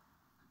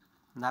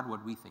 not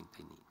what we think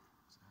they need.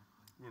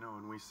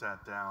 When we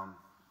sat down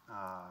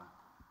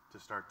to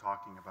start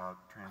talking about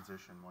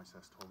transition,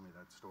 Moises told me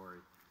that story.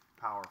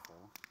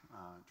 Powerful,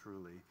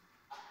 truly.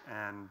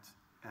 And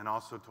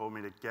also told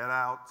me to get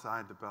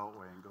outside the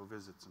Beltway and go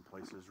visit some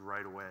places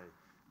right away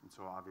And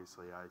so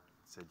obviously I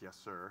said, yes,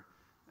 sir,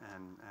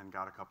 and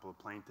got a couple of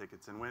plane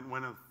tickets. And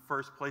one of the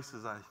first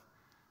places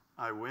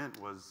I went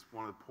was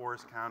one of the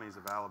poorest counties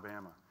of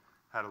Alabama.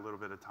 Had a little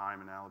bit of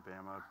time in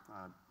Alabama,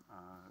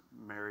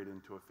 married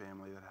into a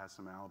family that has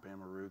some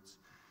Alabama roots,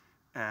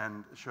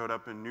 and showed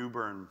up in New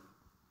Bern,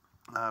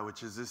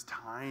 which is this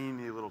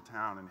tiny little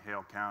town in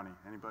Hale County.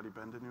 Anybody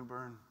been to New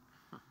Bern?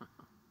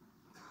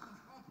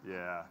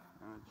 Yeah,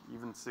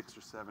 even 6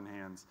 or 7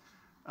 hands.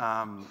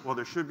 Well,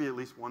 there should be at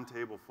least one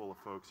table full of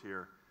folks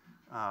here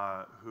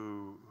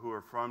who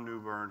are from New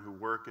Bern, who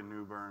work in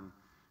New Bern,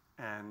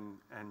 and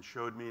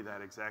showed me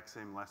that exact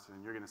same lesson.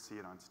 You're going to see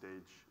it on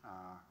stage.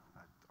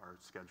 Our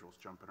schedule's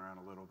jumping around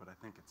a little, but I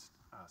think it's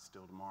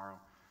still tomorrow,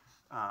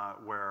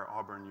 where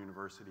Auburn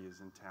University is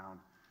in town,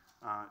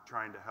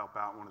 trying to help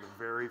out. One of the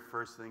very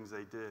first things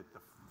they did,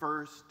 the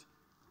first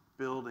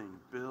building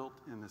built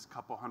in this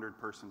couple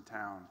 100-person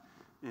town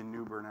in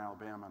New Bern,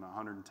 Alabama, in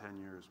 110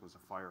 years was a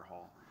fire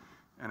hall.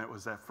 And it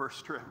was that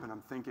first trip, and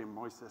I'm thinking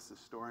Moises'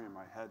 story in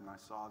my head, and I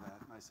saw that,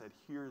 and I said,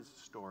 here's a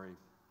story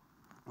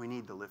we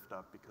need to lift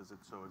up because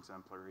it's so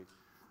exemplary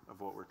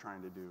of what we're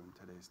trying to do in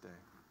today's day.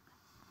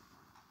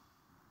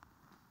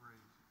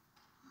 Great.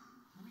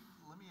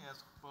 Let me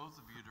ask both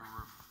of you to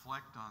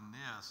reflect on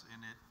this,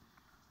 and it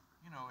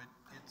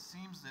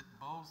seems that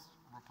both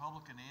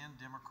Republican and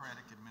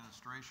Democratic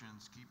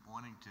administrations keep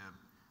wanting to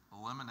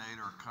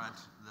eliminate or cut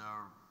the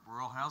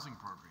rural housing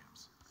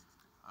programs,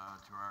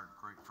 to our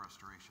great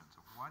frustration. So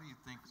why do you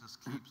think this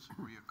keeps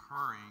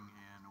reoccurring,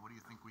 and what do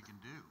you think we can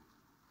do?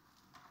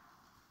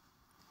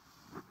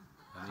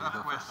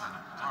 Tough question.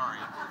 Sorry.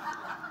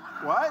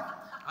 What?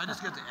 I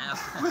just get to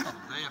ask the question.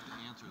 They have to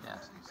answer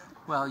this.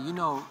 Well,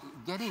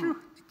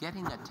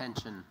 getting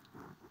attention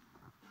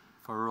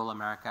for rural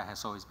America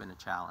has always been a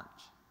challenge.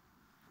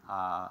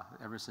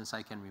 Ever since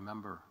I can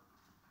remember,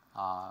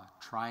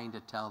 trying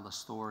to tell the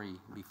story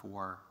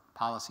before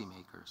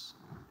policymakers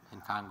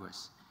in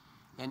Congress.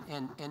 And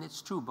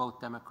it's true, both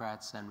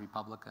Democrats and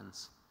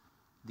Republicans,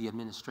 the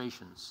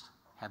administrations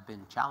have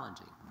been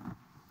challenging.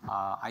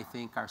 I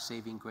think our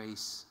saving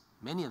grace,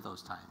 many of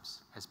those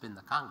times, has been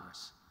the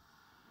Congress.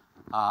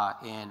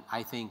 And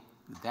I think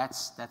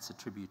that's a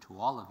tribute to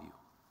all of you.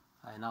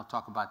 And I'll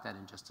talk about that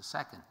in just a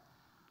second.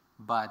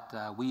 But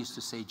we used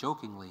to say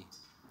jokingly,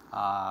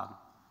 HUD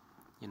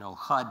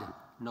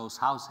knows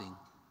housing,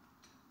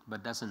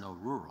 but doesn't know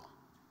rural.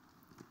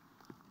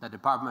 The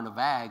Department of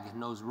Ag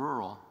knows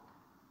rural,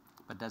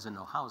 but doesn't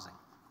know housing.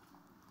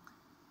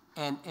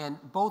 And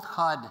both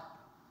HUD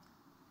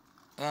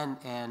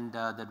and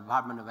the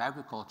Department of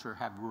Agriculture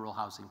have rural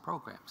housing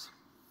programs.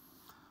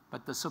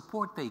 But the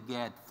support they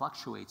get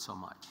fluctuates so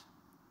much.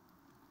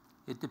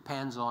 It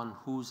depends on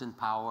who's in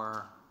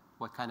power,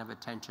 what kind of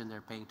attention they're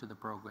paying to the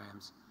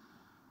programs.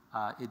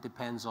 It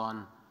depends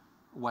on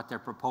what their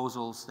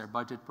proposals, their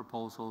budget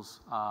proposals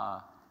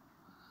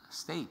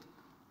state.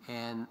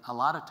 And a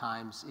lot of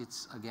times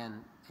it's,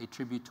 again, a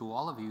tribute to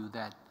all of you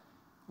that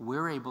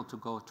we're able to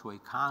go to a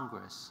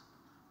Congress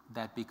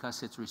that,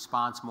 because it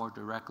responds more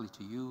directly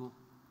to you,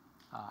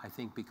 I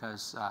think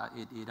because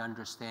it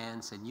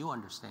understands and you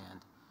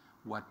understand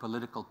what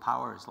political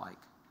power is like,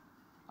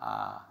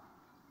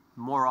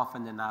 more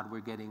often than not,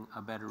 we're getting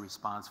a better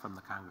response from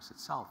the Congress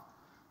itself.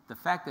 The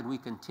fact that we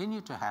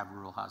continue to have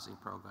rural housing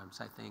programs,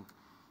 I think,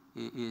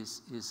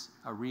 is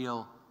a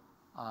real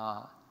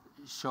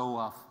show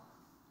of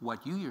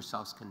what you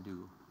yourselves can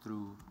do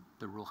through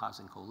the Rural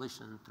Housing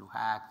Coalition, through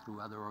HAC, through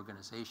other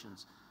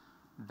organizations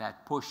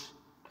that push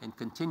and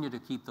continue to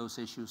keep those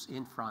issues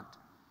in front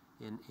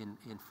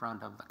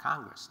of the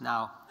Congress.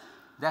 Now,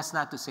 that's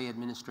not to say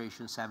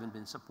administrations haven't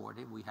been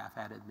supportive. We have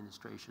had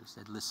administrations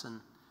that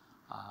listen,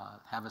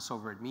 have us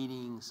over at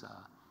meetings,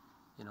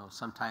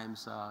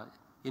 sometimes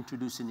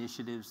introduce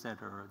initiatives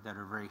that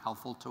are very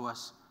helpful to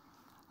us.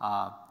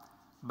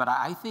 But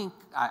I think,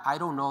 I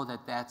don't know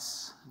that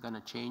that's going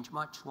to change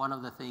much. One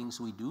of the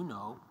things we do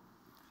know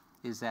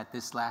is that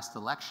this last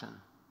election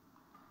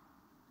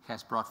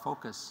has brought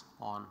focus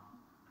on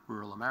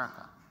rural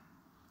America,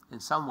 in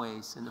some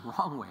ways in the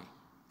wrong way.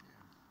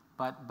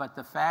 But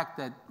the fact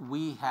that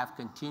we have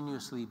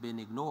continuously been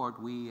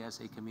ignored, we as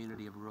a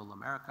community of rural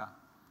America,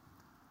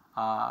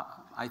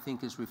 I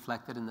think is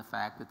reflected in the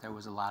fact that there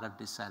was a lot of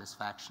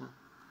dissatisfaction,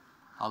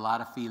 a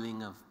lot of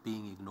feeling of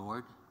being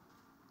ignored,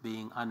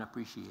 being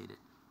unappreciated.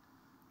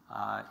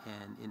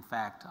 And in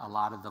fact, a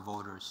lot of the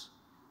voters,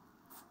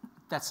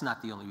 that's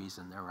not the only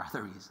reason, there were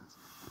other reasons,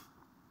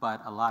 but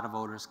a lot of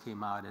voters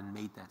came out and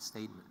made that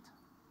statement.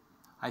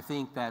 I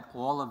think that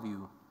all of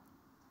you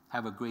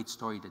have a great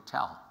story to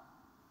tell,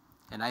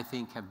 and I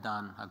think have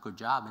done a good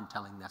job in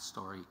telling that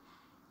story,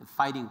 and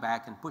fighting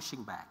back and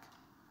pushing back.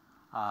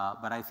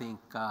 But I think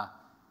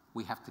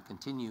we have to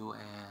continue,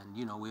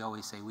 and we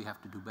always say we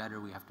have to do better,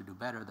 we have to do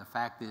better. The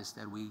fact is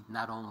that we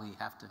not only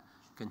have to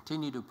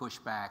continue to push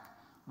back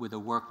with the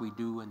work we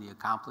do and the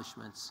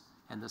accomplishments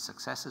and the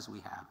successes we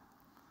have,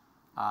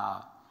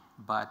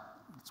 but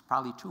it's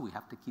probably true, we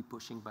have to keep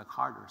pushing back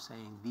harder,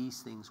 saying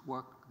these things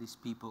work,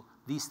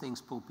 these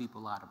things pull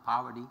people out of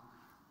poverty,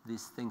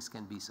 these things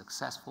can be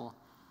successful,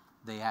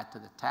 They add to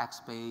the tax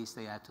base,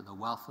 they add to the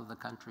wealth of the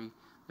country.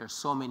 There's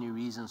so many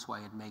reasons why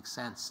it makes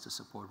sense to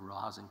support rural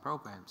housing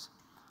programs.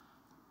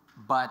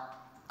 But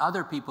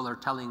other people are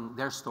telling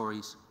their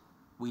stories.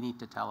 We need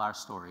to tell our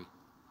story.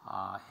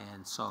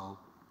 And so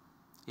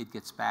it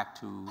gets back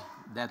to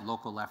that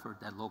local effort,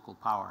 that local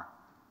power.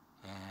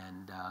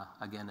 And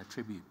again, a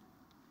tribute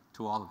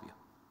to all of you.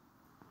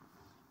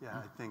 Yeah,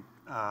 I think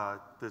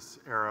this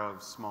era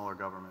of smaller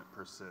government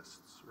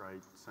persists,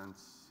 right?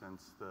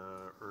 Since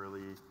the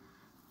early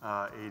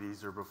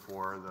 80s or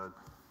before, the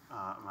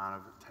amount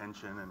of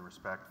attention and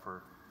respect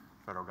for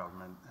federal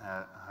government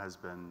has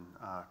been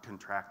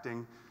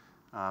contracting.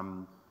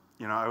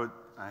 You know,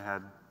 I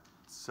had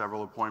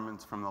several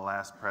appointments from the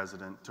last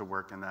president to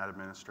work in that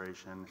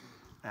administration,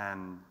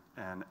 and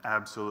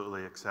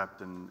absolutely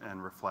accept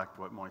and reflect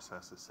what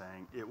Moises is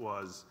saying. It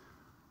was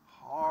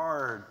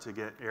hard to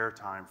get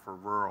airtime for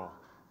rural,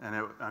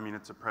 and I mean,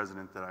 it's a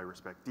president that I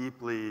respect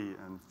deeply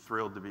and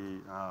thrilled to be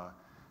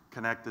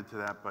connected to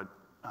that, but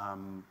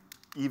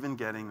even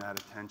getting that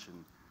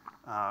attention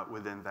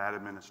within that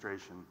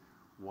administration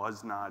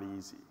was not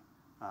easy,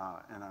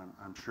 and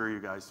I'm sure you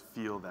guys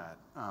feel that.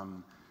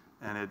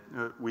 And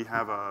we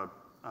have a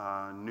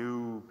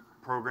new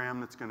program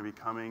that's going to be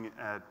coming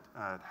at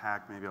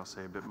HAC. Maybe I'll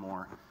say a bit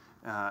more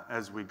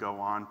as we go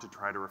on to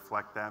try to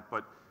reflect that.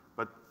 But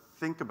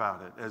think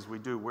about it as we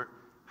do.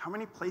 How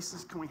many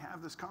places can we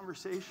have this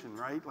conversation,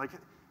 right? Like,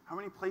 how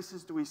many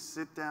places do we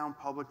sit down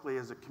publicly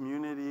as a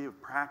community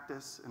of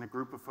practice and a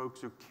group of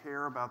folks who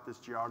care about this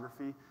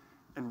geography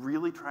and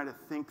really try to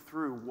think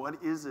through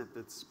what is it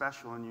that's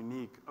special and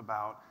unique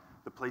about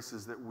the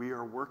places that we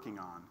are working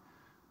on?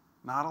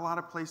 Not a lot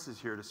of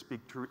places here to speak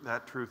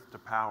that truth to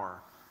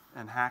power,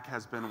 and HAC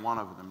has been one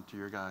of them, to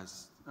your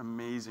guys'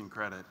 amazing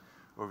credit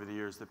over the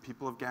years, that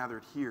people have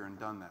gathered here and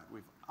done that.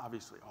 We've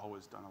obviously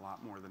always done a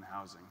lot more than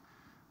housing,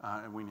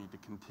 and we need to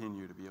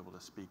continue to be able to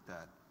speak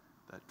that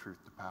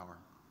truth to power.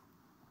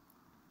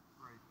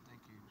 Great,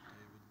 thank you,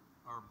 David,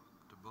 or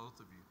to both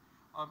of you.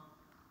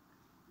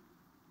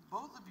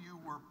 Both of you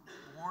were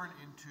born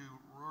into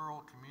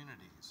rural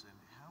communities, and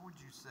how would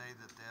you say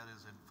that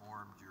has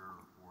informed your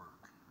work?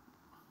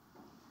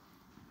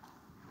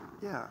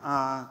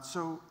 Yeah,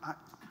 so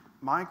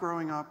my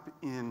growing up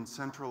in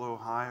central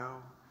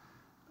Ohio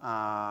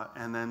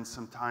and then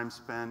some time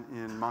spent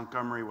in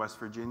Montgomery, West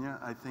Virginia,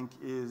 I think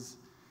is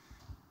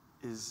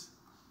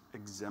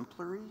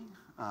exemplary.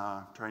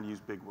 Trying to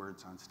use big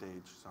words on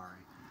stage, sorry.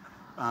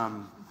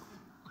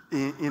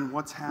 In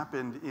what's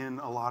happened in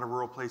a lot of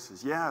rural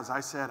places. Yeah, as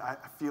I said, I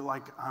feel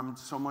like I'm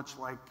so much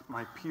like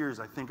my peers.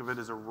 I think of it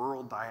as a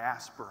rural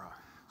diaspora.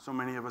 So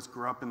many of us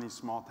grew up in these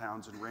small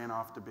towns and ran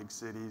off to big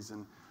cities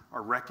and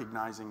are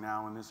recognizing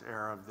now in this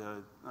era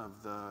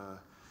of the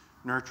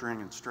nurturing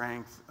and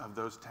strength of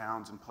those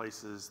towns and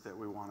places that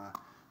we want to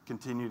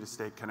continue to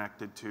stay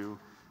connected to.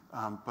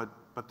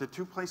 But the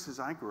two places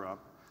I grew up,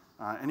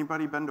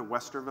 anybody been to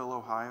Westerville,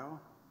 Ohio?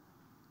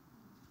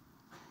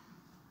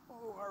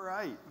 Oh, all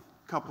right.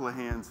 Couple of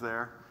hands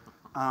there.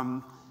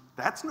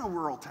 That's no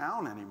rural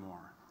town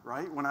anymore,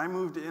 right? When I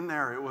moved in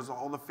there, it was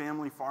all the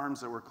family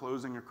farms that were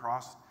closing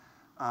across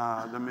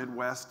the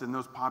Midwest, and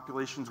those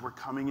populations were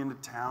coming into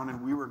town,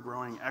 and we were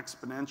growing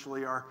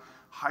exponentially. Our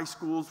high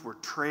schools were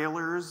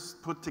trailers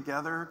put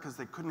together because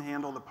they couldn't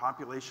handle the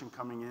population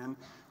coming in.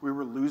 We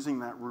were losing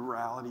that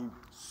rurality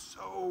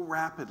so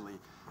rapidly,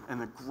 and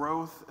the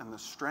growth and the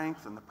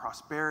strength and the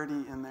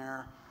prosperity in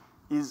there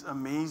is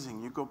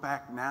amazing. You go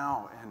back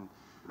now, and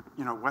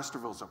you know,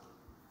 Westerville's a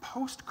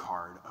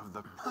postcard of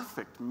the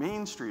perfect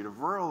main street of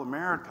rural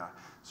America,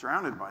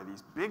 surrounded by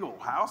these big old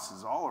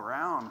houses all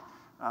around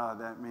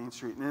that main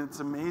street. And it's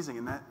amazing.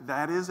 And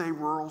that is a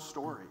rural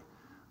story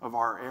of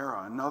our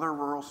era. Another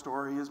rural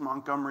story is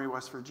Montgomery,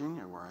 West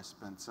Virginia, where I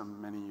spent so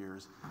many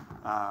years.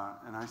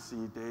 And I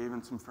see Dave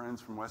and some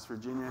friends from West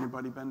Virginia.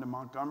 Anybody been to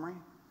Montgomery?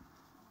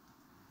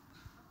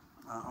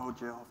 Oh,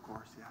 Jill, of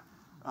course,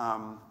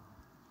 yeah.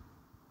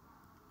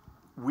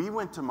 We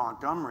went to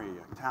Montgomery,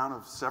 a town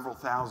of several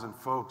thousand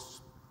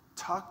folks,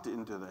 tucked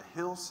into the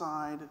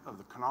hillside of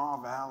the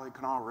Kanawha Valley,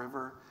 Kanawha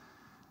River,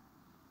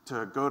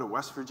 to go to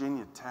West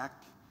Virginia Tech,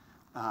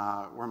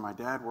 where my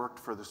dad worked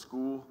for the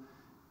school.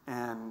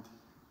 And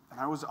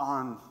I was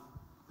on,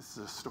 this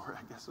is a story,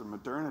 I guess, of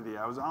modernity.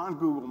 I was on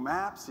Google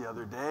Maps the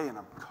other day, and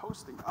I'm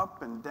coasting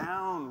up and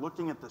down,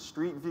 looking at the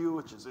street view,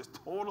 which is a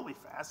totally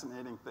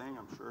fascinating thing.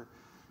 I'm sure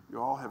you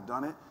all have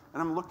done it.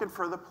 And I'm looking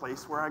for the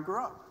place where I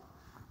grew up.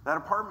 That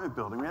apartment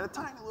building. We had a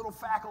tiny little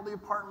faculty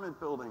apartment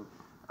building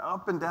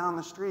up and down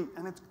the street,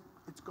 and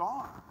it's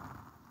gone.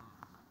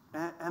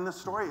 And the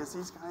story, as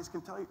these guys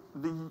can tell you,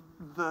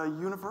 the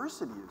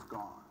university is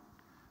gone.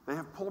 They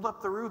have pulled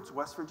up the roots,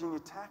 West Virginia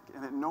Tech,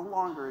 and it no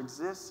longer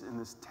exists in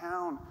this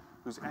town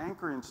whose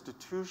anchor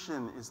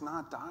institution is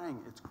not dying.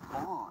 It's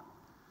gone.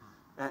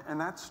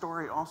 And that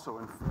story also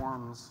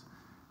informs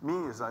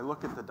me as I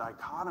look at the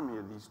dichotomy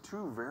of these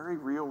two very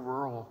real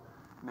rural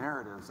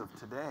narratives of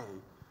today.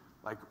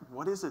 Like,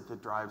 what is it that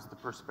drives the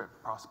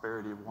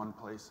prosperity of one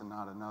place and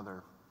not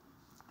another?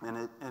 And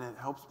it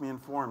helps me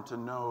inform to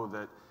know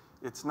that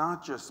It's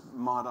not just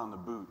mud on the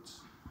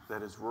boots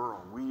that is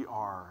rural. We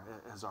are,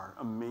 as our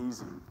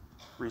amazing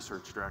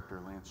research director,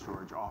 Lance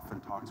George,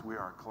 often talks, we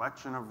are a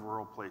collection of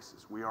rural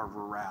places. We are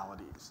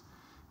ruralities.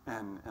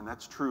 And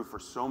that's true for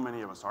so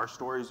many of us. Our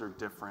stories are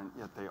different,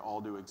 yet they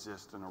all do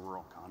exist in a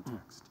rural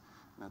context.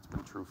 And that's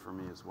been true for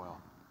me as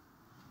well.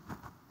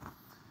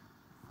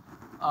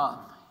 I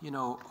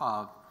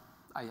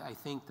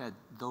think that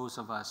those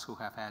of us who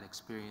have had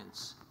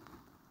experience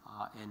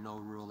and know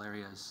rural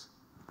areas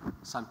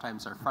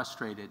sometimes are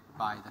frustrated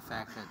by the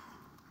fact that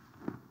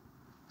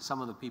some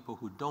of the people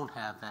who don't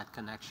have that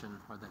connection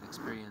or that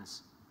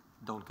experience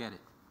don't get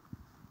it.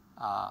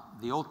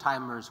 The old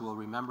timers will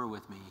remember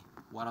with me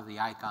one of the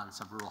icons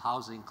of rural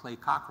housing, Clay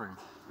Cochran,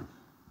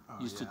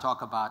 used to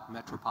talk about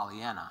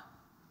Metropolitana.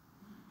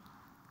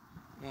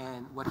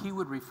 And what he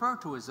would refer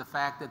to is the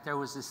fact that there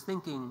was this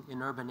thinking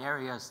in urban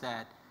areas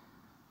that,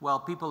 well,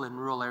 people in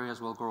rural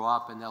areas will grow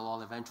up and they'll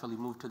all eventually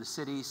move to the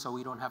city, so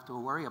we don't have to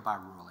worry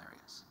about rural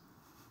areas.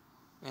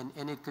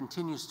 And it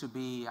continues to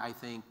be, I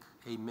think,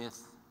 a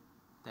myth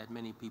that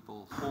many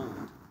people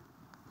hold,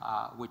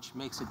 which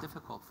makes it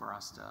difficult for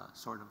us to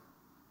sort of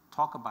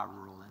talk about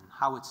rural and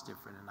how it's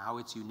different and how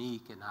it's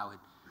unique and how it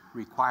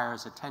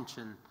requires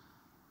attention,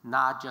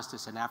 not just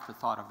as an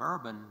afterthought of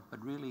urban,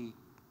 but really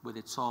with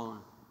its own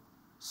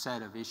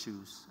set of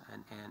issues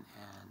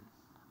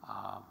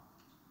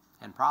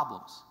and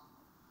problems.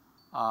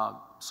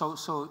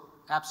 So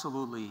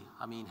absolutely,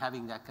 I mean,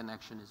 having that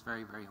connection is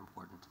very, very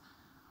important.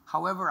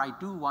 However, I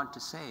do want to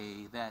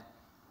say that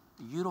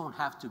you don't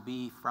have to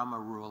be from a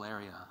rural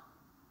area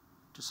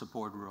to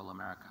support rural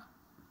America.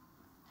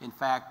 In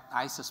fact,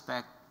 I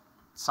suspect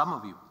some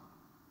of you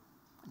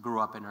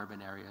grew up in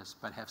urban areas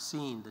but have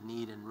seen the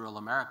need in rural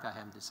America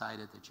and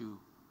decided that you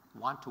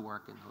want to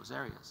work in those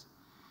areas.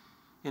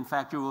 In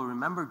fact, you will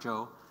remember,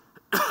 Joe,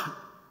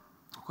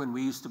 when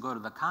we used to go to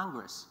the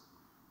Congress,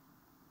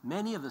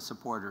 many of the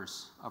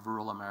supporters of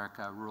rural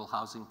America, rural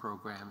housing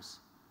programs,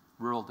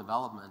 rural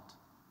development,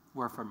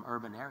 were from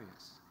urban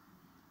areas.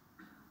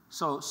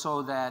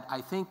 So that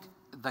I think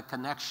the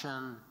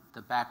connection,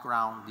 the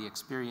background, the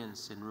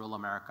experience in rural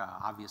America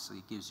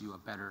obviously gives you a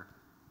better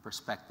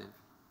perspective,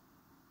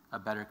 a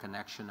better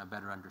connection, a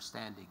better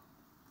understanding.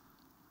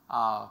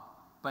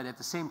 But at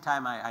the same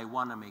time, I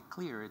want to make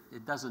clear,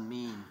 it doesn't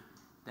mean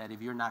that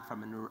if you're not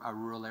from a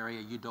rural area,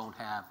 you don't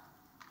have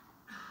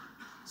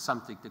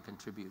something to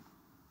contribute.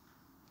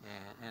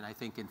 And I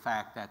think, in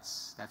fact,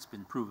 that's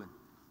been proven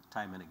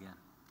time and again.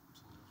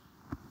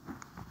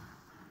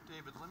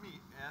 David, let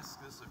me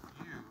ask this of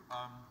you.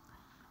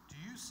 Do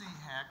you see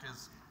HAC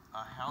as a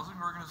housing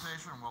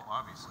organization? Well,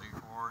 obviously,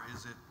 or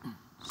is it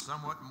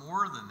somewhat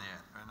more than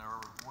that? And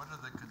what are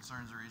the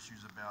concerns or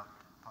issues about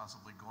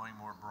possibly going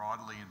more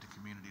broadly into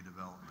community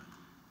development?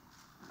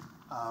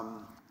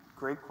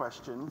 Great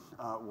question.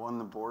 One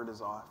the board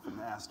has often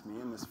asked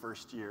me in this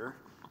first year,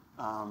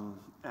 and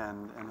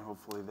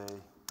hopefully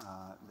they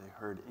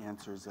heard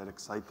answers that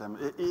excite them.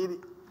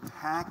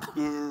 HAC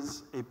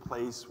is a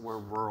place where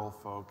rural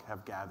folk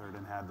have gathered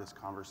and had this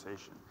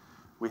conversation.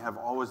 We have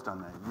always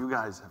done that. You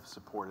guys have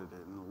supported it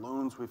in the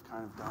loans we've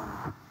kind of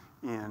done,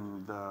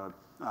 in the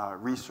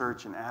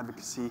research and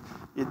advocacy.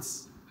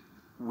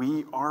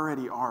 We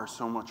already are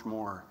so much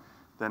more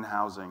than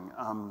housing.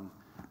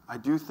 I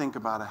do think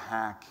about a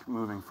HAC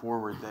moving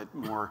forward that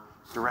more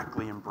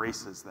directly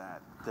embraces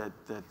that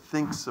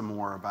thinks some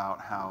more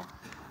about how,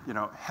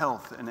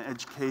 health and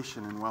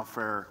education and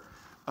welfare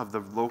of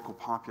the local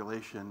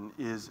population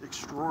is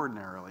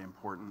extraordinarily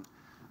important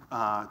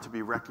to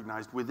be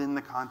recognized within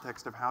the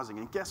context of housing.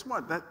 And guess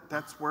what?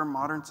 That's where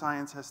modern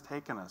science has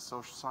taken us.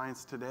 Social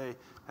science today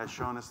has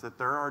shown us that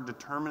there are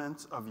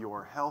determinants of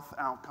your health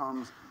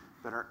outcomes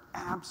that are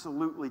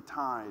absolutely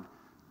tied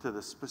to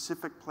the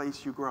specific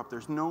place you grew up.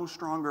 There's no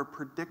stronger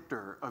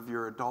predictor of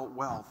your adult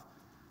wealth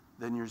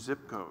than your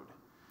zip code.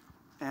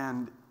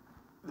 And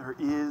there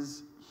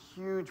is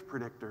huge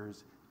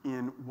predictors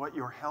in what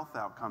your health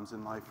outcomes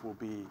in life will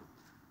be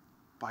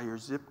by your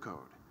zip code.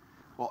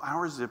 Well,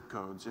 our zip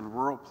codes in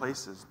rural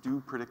places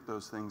do predict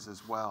those things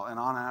as well. And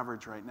on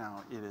average right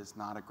now, it is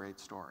not a great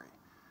story.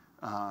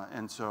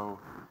 And so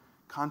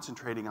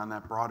concentrating on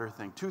that broader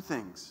thing, two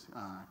things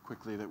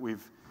quickly that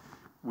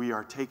we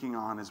are taking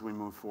on as we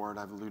move forward,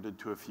 I've alluded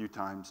to a few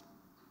times.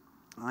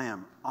 I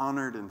am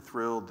honored and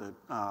thrilled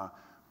that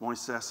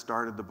Moises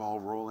started the ball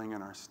rolling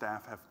and our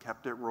staff have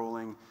kept it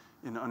rolling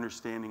in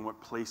understanding what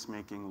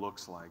placemaking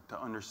looks like,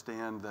 to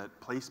understand that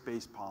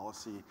place-based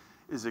policy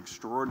is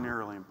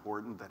extraordinarily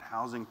important, that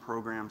housing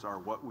programs are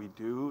what we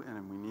do,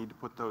 and we need to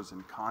put those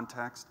in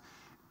context.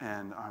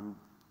 And I'm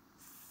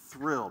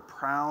thrilled,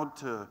 proud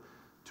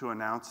to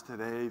announce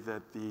today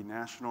that the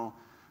National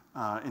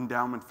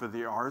Endowment for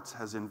the Arts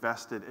has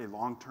invested a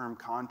long-term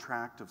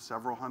contract of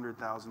several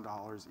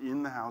 $100,000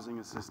 in the Housing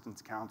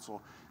Assistance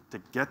Council to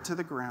get to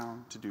the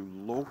ground, to do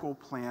local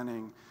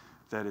planning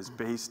that is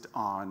based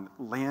on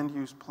land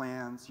use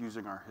plans,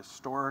 using our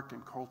historic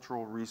and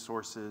cultural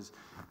resources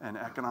and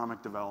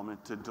economic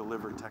development to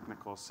deliver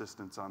technical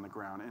assistance on the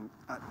ground. And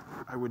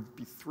I would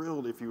be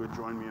thrilled if you would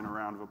join me in a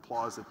round of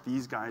applause that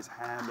these guys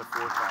had the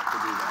forethought to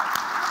do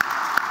that.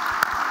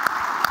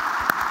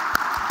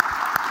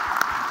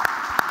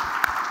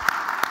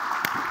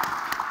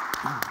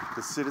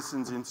 The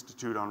Citizens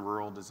Institute on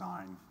Rural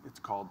Design, it's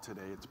called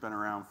today. It's been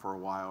around for a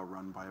while,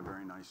 run by a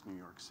very nice New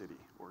York City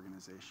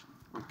organization.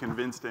 We've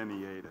convinced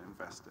NEA to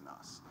invest in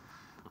us.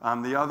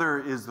 The other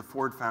is the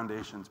Ford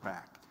Foundation's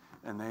back,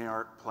 and they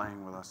are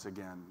playing with us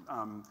again.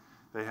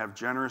 They have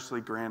generously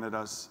granted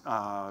us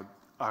a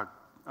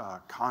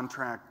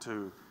contract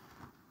to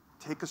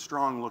take a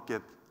strong look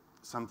at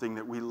something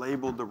that we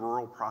labeled the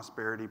Rural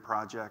Prosperity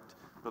Project.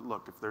 But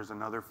look, if there's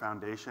another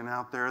foundation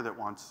out there that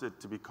wants it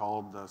to be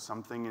called the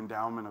something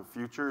Endowment of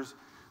Futures,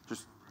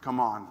 just come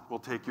on, we'll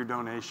take your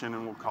donation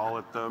and we'll call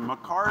it the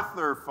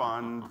MacArthur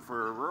Fund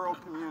for Rural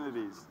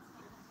Communities.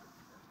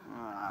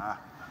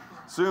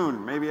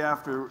 Soon, maybe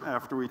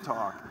after we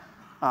talk.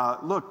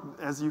 Look,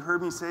 as you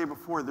heard me say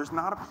before, there's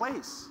not a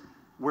place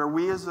where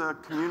we as a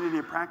community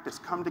of practice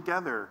come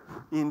together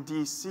in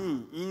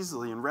DC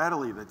easily and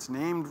readily that's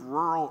named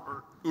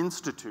Rural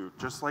Institute,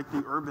 just like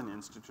the Urban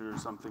Institute or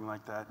something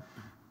like that,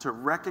 to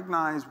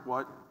recognize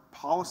what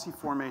policy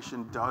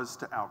formation does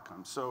to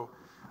outcomes. So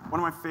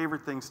one of my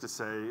favorite things to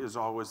say is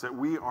always that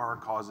we are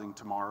causing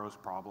tomorrow's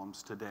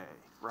problems today,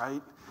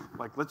 right?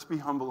 Like, let's be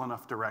humble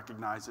enough to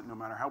recognize that no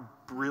matter how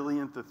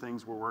brilliant the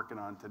things we're working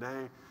on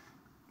today,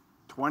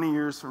 20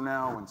 years from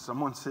now when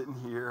someone's sitting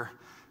here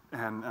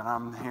and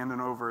I'm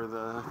handing over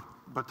the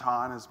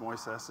baton as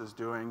Moises is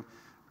doing,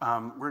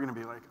 we're going to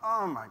be like,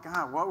 oh my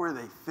God, what were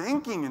they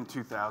thinking in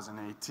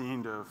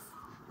 2018 to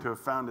have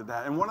founded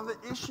that? And one of the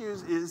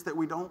issues is that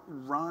we don't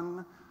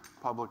run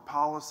public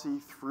policy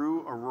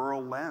through a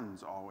rural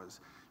lens always.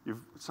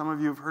 Some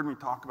of you have heard me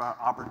talk about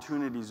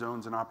opportunity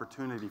zones and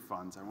opportunity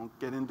funds. I won't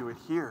get into it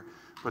here,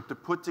 but to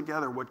put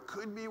together what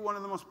could be one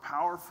of the most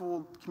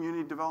powerful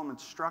community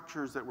development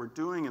structures that we're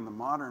doing in the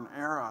modern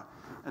era,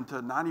 and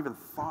to not even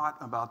thought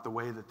about the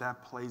way that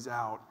that plays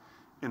out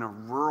in a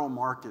rural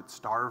market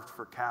starved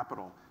for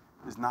capital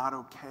is not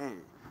okay.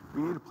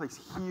 We need a place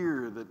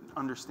here that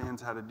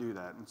understands how to do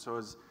that. And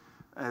so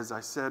as I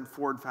said,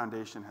 Ford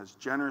Foundation has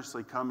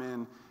generously come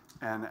in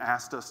and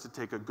asked us to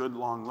take a good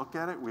long look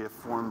at it. We have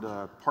formed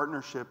a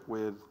partnership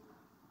with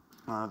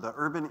the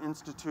Urban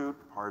Institute.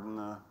 Pardon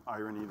the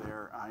irony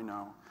there, I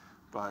know.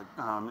 But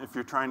if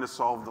you're trying to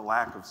solve the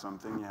lack of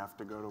something, you have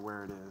to go to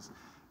where it is.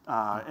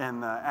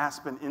 And the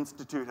Aspen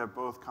Institute have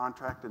both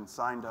contracted and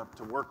signed up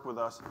to work with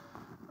us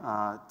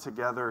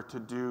together to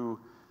do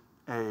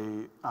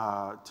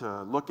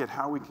to look at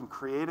how we can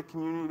create a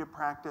community of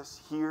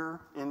practice here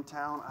in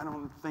town. I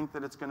don't think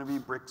that it's going to be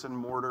bricks and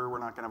mortar. We're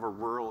not going to have a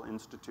rural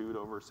institute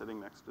over sitting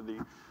next to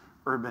the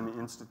Urban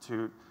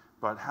Institute,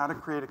 but how to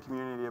create a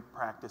community of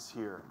practice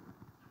here,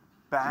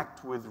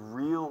 backed with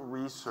real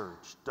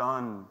research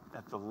done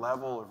at the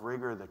level of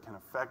rigor that can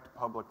affect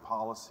public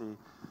policy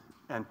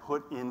and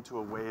put into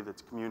a way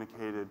that's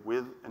communicated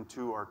with and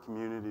to our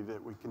community,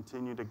 that we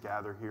continue to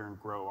gather here and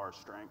grow our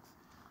strength.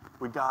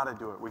 We got to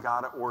do it. We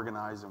got to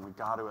organize, and we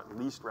got to at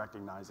least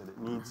recognize that it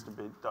needs to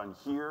be done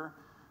here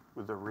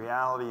with the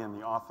reality and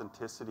the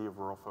authenticity of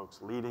rural folks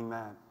leading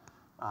that.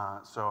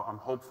 So I'm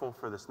hopeful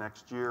for this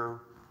next year.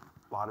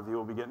 A lot of you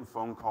will be getting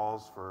phone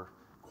calls for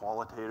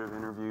qualitative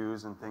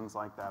interviews and things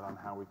like that on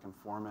how we can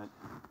form it.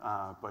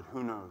 But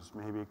who knows,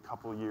 maybe a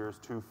couple years,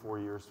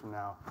 2-4 years from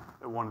now,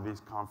 at one of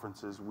these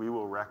conferences, we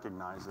will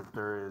recognize that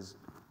there is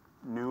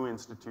new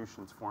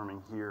institutions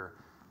forming here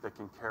that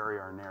can carry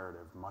our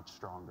narrative much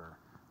stronger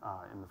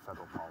in the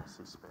federal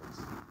policy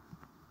space.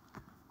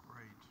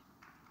 Great.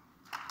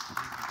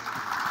 Thank you,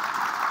 David.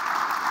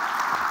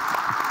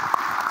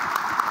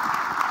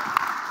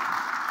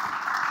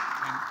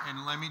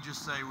 And let me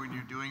just say, when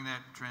you're doing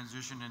that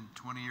transition in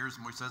 20 years,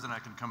 Moises and I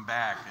can come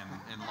back,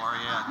 and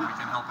Laureate, we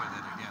can help with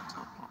it again. So.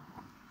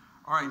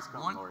 All right,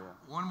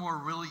 one more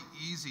really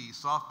easy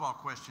softball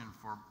question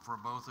for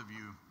both of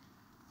you.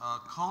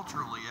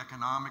 Culturally,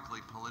 economically,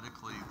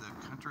 politically,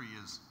 the country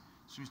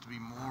seems to be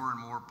more and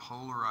more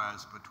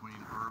polarized between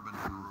urban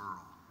and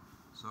rural.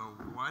 So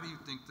why do you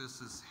think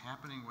this is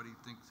happening? What do you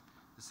think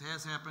this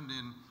has happened,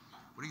 and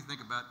what do you think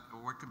about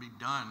what could be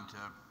done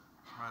to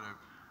try to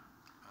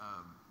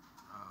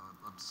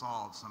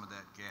solve some of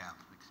that gap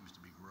that seems to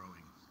be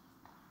growing?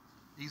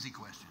 Easy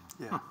question.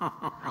 Yeah.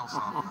 Real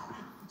softball.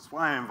 That's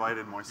why I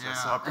invited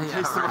Moises up in Yeah,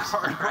 case there were right,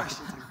 hard right.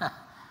 questions.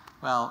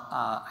 Well,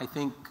 I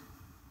think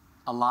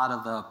a lot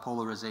of the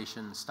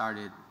polarization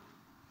started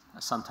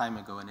some time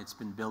ago, and it's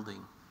been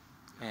building.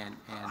 And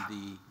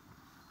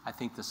I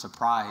think the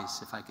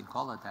surprise, if I can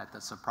call it that,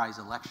 the surprise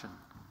election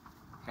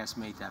has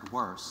made that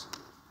worse.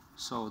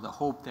 So the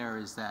hope there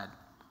is that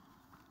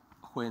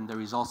when the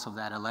results of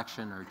that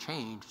election are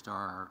changed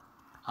or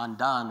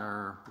undone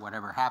or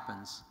whatever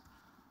happens,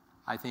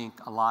 I think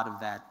a lot of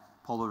that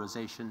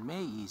polarization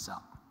may ease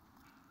up.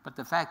 But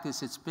the fact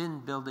is, it's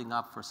been building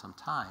up for some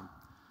time.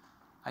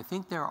 I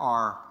think there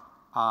are,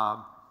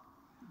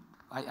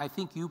 I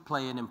think you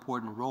play an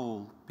important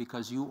role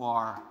because you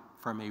are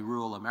from a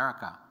rural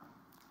America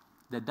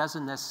that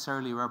doesn't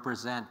necessarily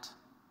represent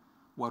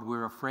what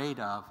we're afraid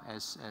of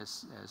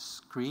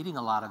as creating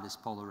a lot of this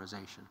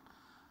polarization.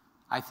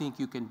 I think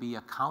you can be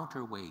a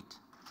counterweight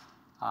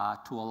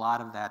to a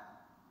lot of that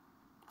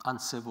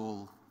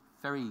uncivil,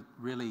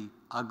 really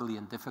ugly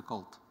and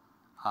difficult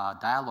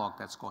dialogue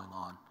that's going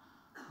on.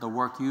 The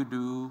work you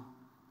do,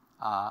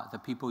 the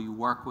people you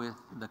work with,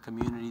 the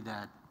community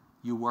that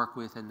you work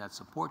with and that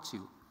supports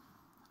you,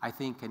 I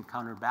think can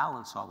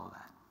counterbalance all of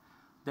that.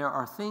 There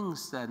are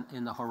things that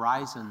in the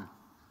horizon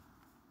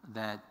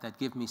that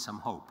give me some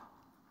hope.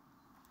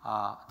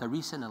 The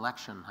recent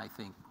election, I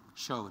think,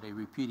 showed a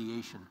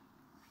repudiation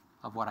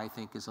of what I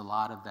think is a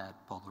lot of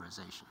that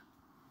polarization.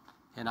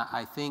 And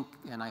I think,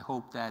 and I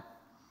hope that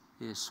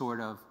is sort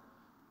of,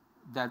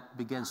 that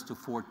begins to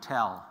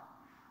foretell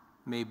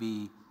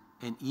maybe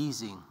an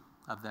easing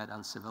of that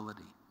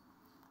uncivility.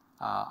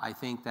 I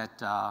think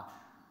that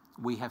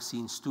we have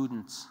seen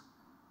students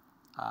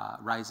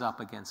rise up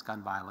against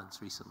gun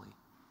violence recently,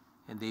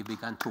 and they've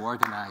begun to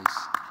organize.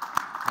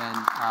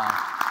 And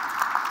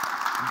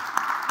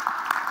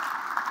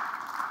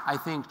I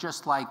think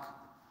just like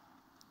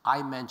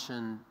I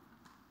mentioned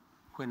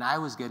when I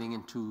was getting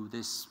into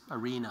this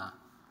arena,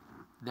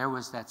 there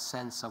was that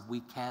sense of we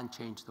can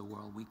change the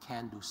world, we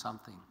can do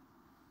something.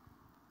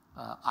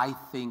 I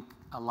think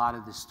a lot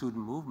of the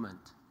student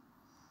movement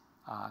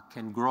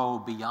can grow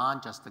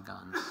beyond just the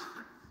guns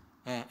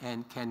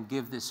and can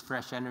give this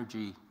fresh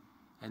energy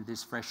and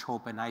this fresh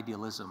hope and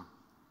idealism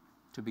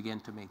to begin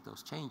to make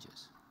those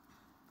changes.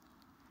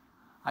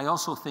 I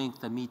also think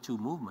the Me Too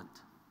movement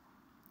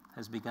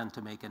has begun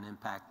to make an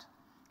impact,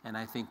 and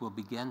I think will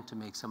begin to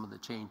make some of the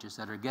changes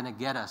that are going to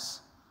get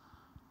us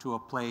to a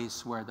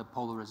place where the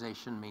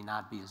polarization may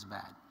not be as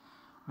bad.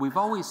 We've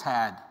always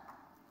had,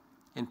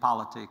 in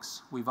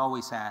politics, we've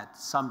always had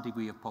some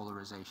degree of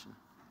polarization.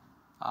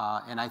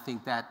 And I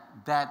think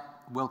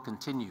that will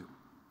continue.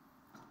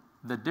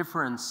 The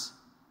difference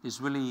is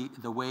really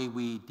the way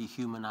we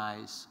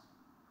dehumanize,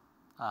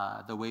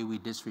 the way we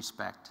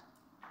disrespect,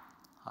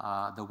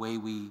 the way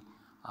we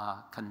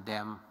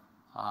condemn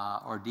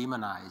or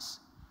demonize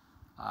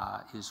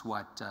is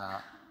what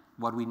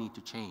we need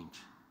to change.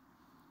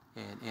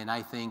 And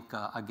I think,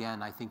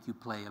 again, I think you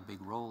play a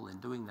big role in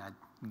doing that,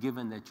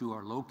 given that you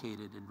are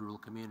located in rural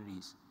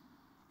communities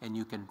and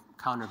you can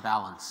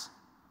counterbalance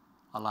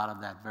a lot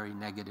of that very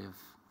negative,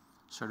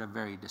 sort of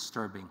very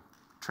disturbing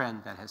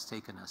trend that has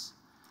taken us.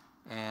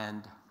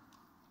 And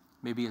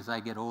maybe as I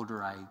get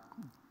older, I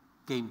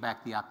gain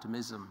back the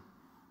optimism,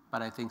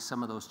 but I think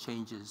some of those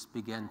changes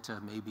begin to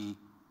maybe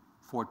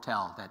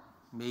foretell that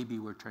maybe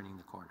we're turning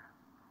the corner.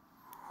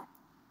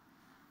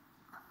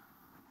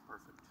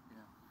 Perfect.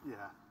 Yeah.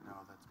 Yeah. No,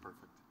 that's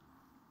perfect.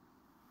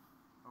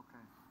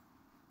 Okay.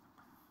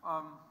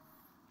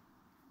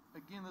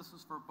 Again, this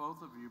is for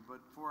both of you, but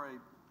for a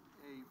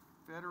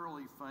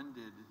federally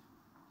funded,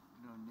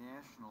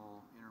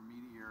 national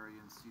intermediary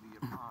in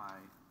CDFI,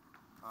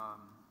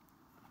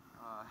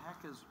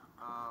 HAC has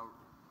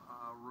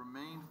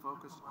remained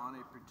focused on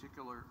a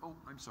particular. Oh,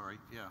 I'm sorry.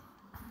 Yeah.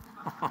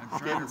 I'm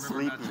trying to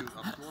remember not to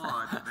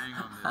applaud and bang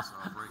on this.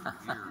 I'll break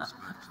your ears,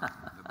 but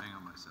to bang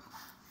on myself.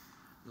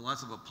 There are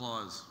lots of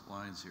applause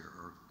lines here,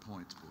 or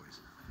points, boys.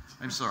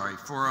 I'm sorry.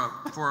 For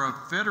a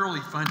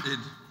federally funded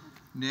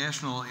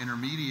national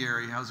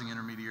intermediary, housing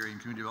intermediary,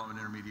 and community development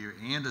intermediary,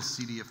 and a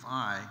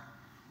CDFI,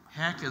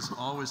 HAC has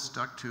always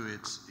stuck to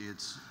its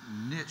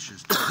niche,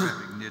 its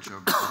geographic niche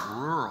of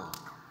rural.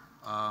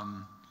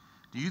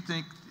 Do you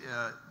think,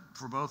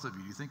 for both of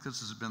you, do you think this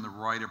has been the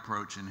right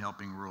approach in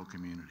helping rural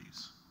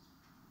communities?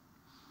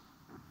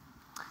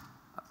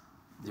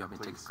 Do you want me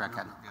to take a crack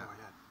at it? Go ahead.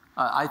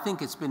 I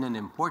think it's been an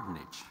important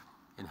niche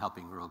in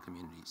helping rural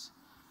communities.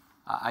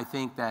 I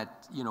think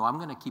that, I'm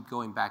going to keep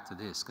going back to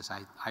this because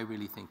I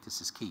really think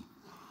this is key.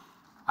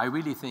 I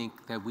really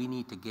think that we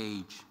need to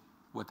gauge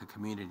what the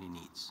community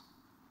needs.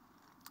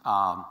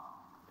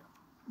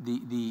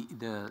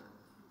 The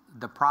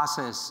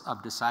process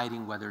of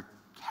deciding whether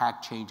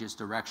HAC changes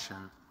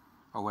direction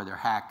or whether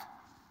HAC,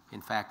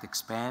 in fact,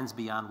 expands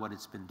beyond what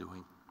it's been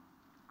doing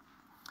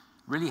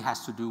really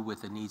has to do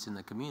with the needs in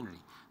the community.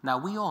 Now,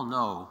 we all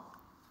know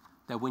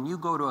that when you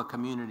go to a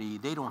community,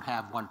 they don't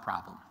have one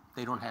problem.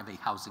 They don't have a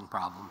housing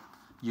problem.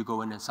 You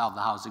go in and solve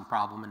the housing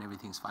problem and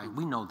everything's fine.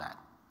 We know that.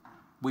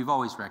 We've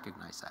always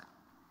recognized that.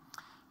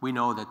 We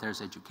know that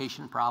there's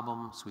education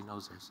problems. We know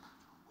there's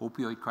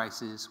opioid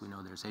crisis. We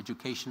know there's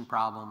education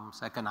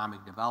problems,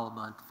 economic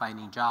development,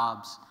 finding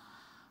jobs.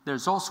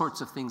 There's all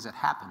sorts of things that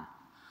happen.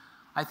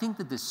 I think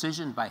the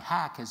decision by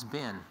HAC has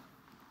been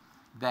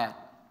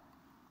that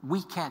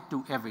we can't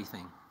do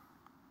everything.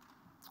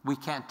 We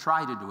can't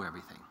try to do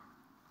everything.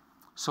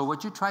 So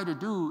what you try to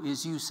do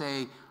is you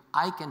say,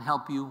 I can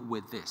help you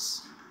with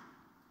this.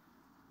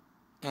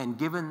 And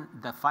given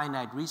the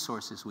finite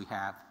resources we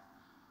have,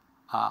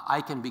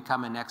 I can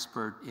become an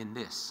expert in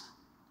this.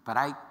 But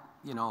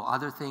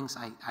other things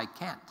I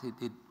can't.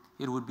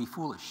 It would be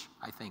foolish,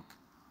 I think.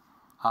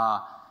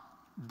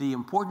 The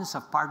importance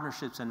of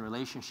partnerships and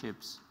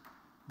relationships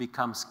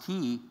becomes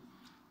key,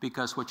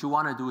 because what you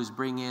want to do is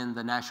bring in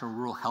the National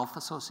Rural Health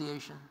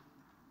Association.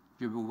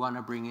 You want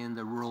to bring in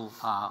the Rural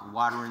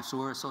Water and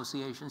Sewer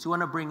Associations. You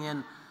want to bring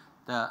in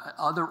the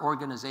other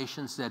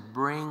organizations that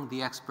bring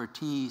the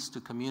expertise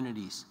to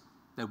communities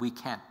that we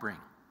can't bring.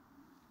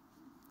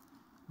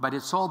 But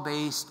it's all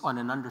based on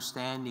an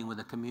understanding with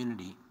the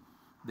community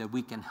that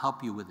we can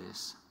help you with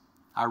this.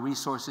 Our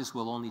resources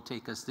will only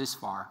take us this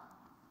far.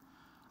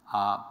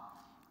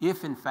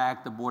 If in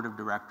fact the board of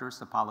directors,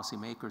 the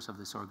policymakers of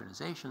this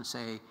organization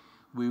say,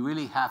 we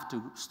really have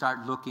to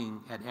start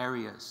looking at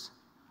areas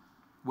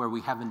where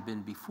we haven't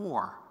been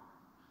before,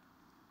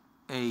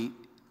 a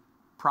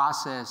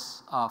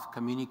process of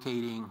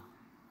communicating,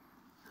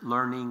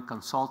 learning,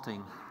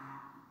 consulting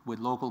with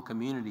local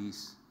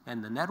communities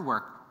and the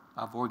network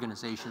of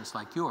organizations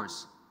like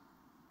yours,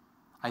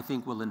 I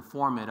think will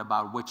inform it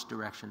about which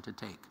direction to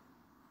take.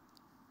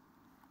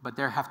 But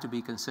there have to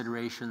be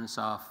considerations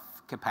of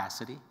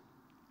capacity.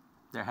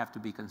 There have to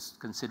be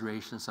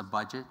considerations of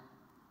budget.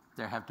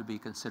 There have to be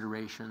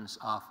considerations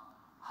of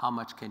how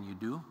much can you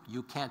do.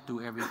 You can't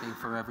do everything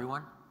for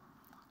everyone.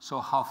 So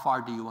how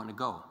far do you want to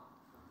go?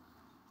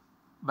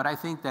 But I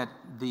think that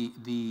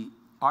the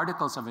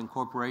articles of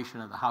incorporation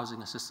of the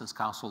Housing Assistance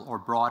Council are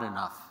broad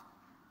enough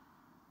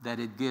that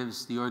it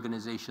gives the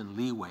organization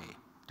leeway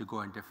to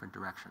go in different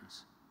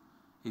directions.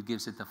 It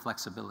gives it the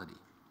flexibility.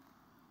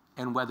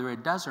 And whether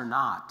it does or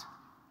not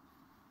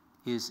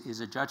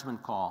is a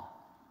judgment call.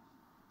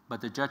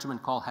 But the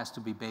judgment call has to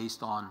be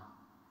based on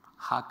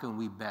how can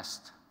we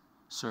best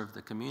serve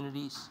the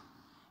communities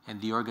and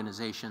the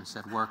organizations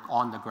that work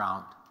on the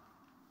ground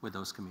with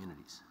those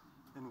communities.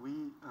 And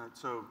we,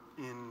 so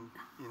in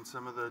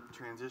some of the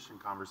transition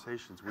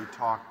conversations, we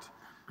talked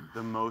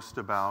the most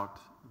about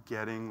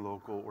getting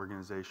local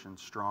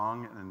organizations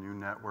strong and a new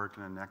network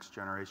and a next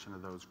generation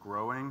of those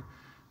growing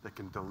that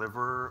can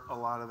deliver a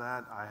lot of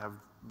that. I have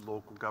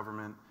local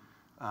government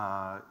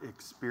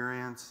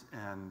experience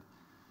and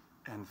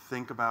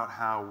think about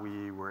how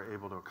we were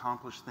able to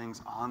accomplish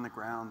things on the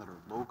ground that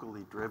are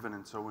locally driven.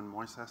 And so when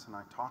Moises and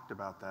I talked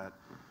about that,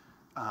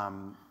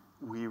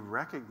 we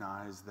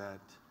recognize that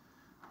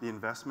the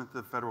investment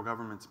that the federal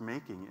government's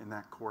making in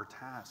that core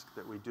task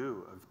that we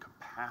do of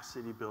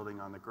capacity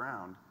building on the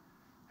ground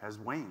has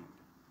waned.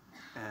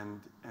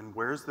 And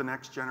where's the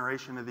next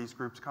generation of these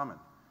groups coming,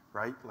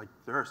 right? Like,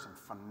 there are some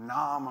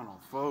phenomenal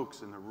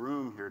folks in the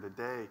room here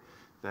today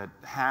that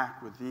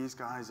HAC with these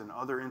guys and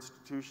other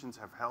institutions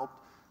have helped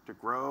to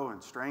grow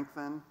and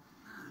strengthen.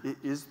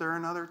 Is there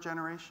another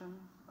generation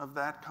of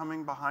that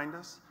coming behind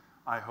us?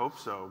 I hope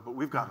so, but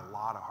we've got a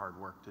lot of hard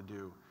work to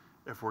do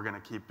if we're going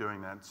to keep doing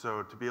that.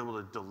 So to be able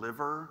to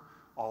deliver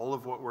all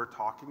of what we're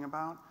talking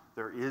about,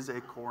 there is a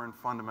core and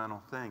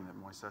fundamental thing that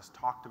Moises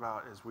talked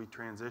about as we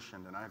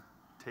transitioned, and I've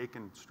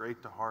taken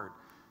straight to heart,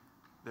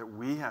 that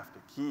we have to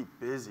keep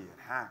busy at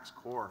HAC's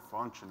core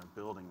function of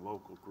building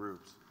local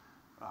groups,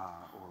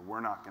 or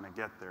we're not going to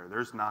get there.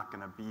 There's not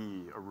going to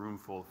be a room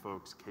full of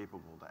folks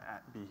capable to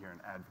be here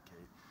and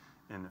advocate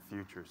in the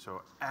future.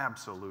 So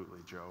absolutely,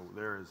 Joe,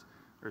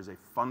 there's a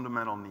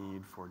fundamental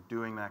need for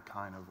doing that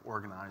kind of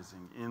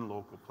organizing in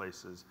local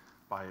places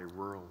by a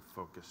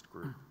rural-focused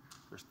group.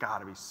 There's got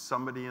to be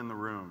somebody in the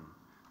room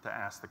to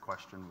ask the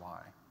question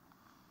why.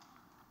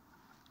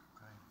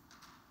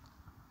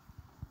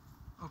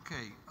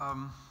 Okay,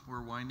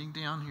 we're winding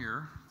down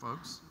here,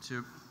 folks.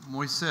 To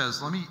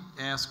Moises, let me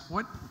ask,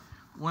 what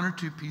one or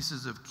two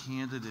pieces of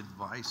candid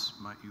advice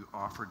might you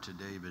offer to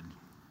David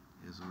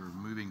as we're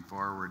moving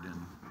forward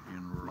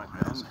in rural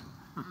housing?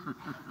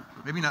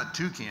 Maybe not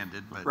too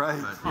candid, but right,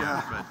 but,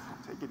 yeah. But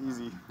take it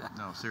easy.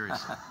 No,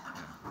 seriously.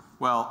 Yeah.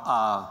 Well,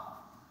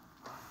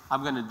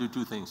 I'm going to do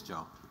two things,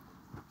 Joe.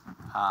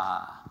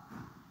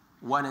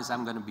 One is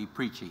I'm going to be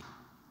preachy.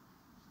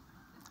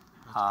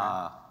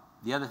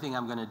 The other thing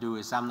I'm going to do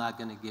is I'm not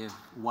going to give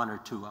one or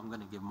two. I'm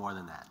going to give more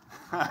than that.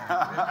 We have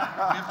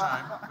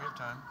time. We have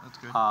time. That's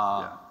good.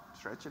 Yeah,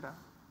 stretch it out.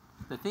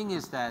 The thing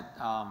is that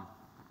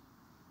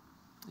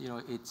you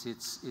know,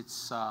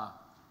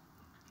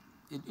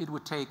 it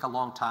would take a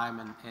long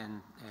time,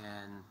 and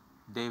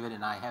David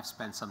and I have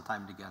spent some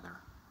time together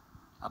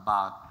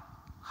about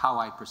how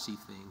I perceive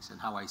things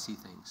and how I see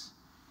things.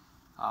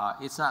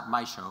 It's not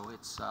my show.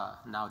 It's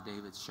now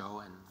David's show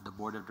and the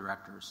board of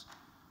directors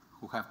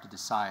who have to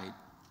decide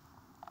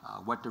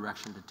what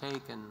direction to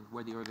take and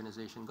where the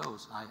organization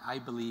goes. I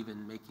believe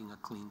in making a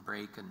clean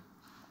break, and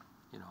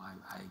you know,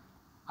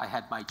 I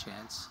had my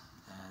chance,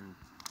 and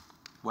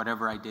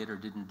whatever I did or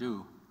didn't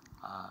do,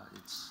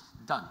 it's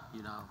done.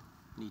 You know,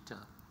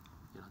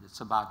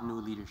 it's about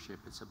new leadership.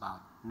 It's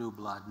about new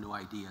blood, new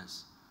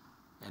ideas,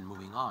 and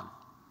moving on.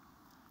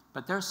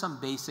 But there's some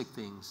basic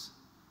things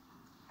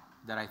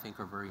that I think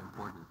are very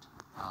important.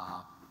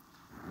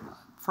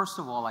 First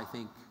of all, I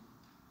think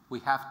we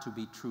have to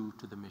be true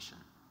to the mission.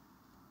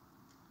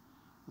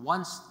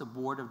 Once the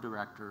board of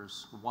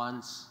directors,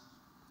 once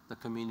the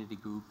community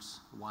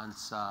groups,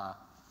 once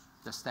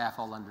the staff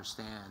all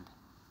understand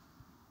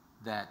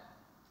that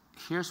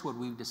here's what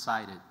we've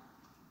decided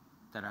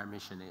that our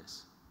mission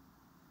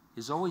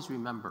is always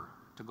remember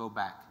to go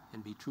back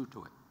and be true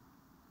to it.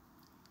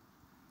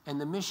 And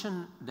the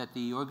mission that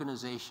the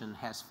organization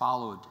has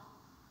followed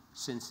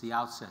since the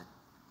outset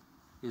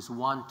is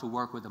one to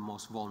work with the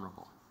most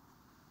vulnerable.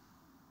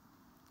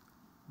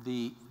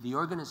 The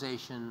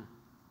organization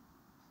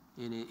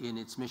in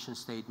its mission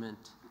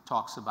statement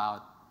talks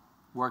about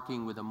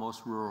working with the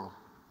most rural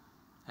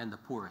and the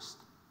poorest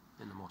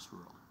in the most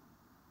rural,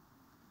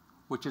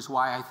 which is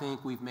why I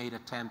think we've made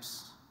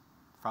attempts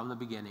from the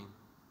beginning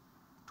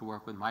to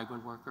work with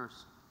migrant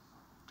workers,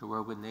 to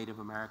work with Native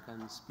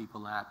Americans,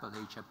 people in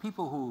Appalachia,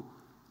 people who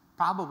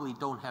probably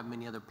don't have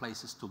many other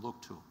places to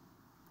look to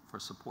for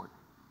support.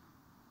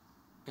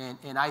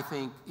 And I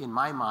think, in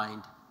my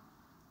mind,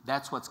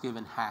 that's what's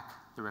given HAC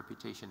the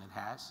reputation it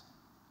has.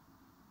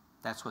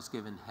 That's what's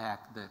given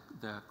HAC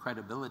the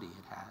credibility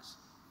it has.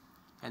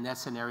 And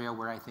that's an area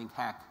where I think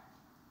HAC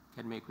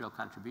can make real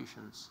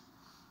contributions.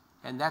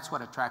 And that's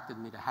what attracted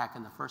me to HAC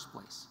in the first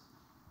place.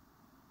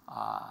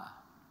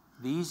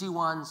 The easy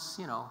ones,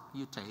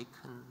 you take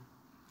and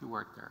you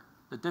work there.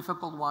 The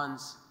difficult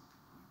ones,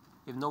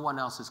 if no one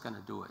else is going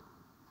to do it,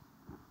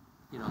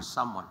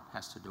 someone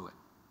has to do it.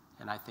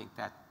 And I think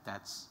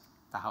that's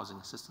the Housing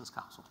Assistance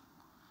Council.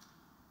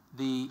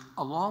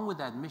 Along with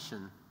that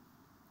mission,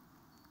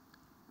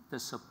 the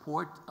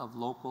support of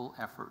local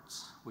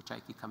efforts, which I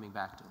keep coming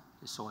back to,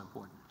 is so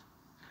important.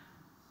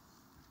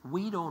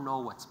 We don't know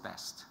what's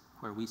best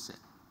where we sit.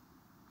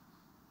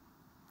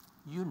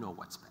 You know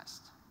what's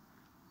best.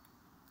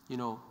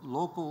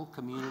 Local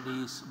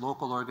communities,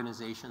 local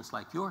organizations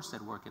like yours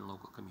that work in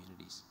local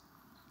communities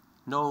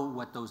know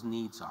what those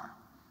needs are.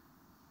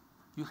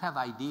 You have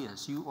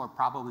ideas. You are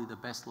probably the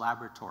best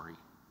laboratory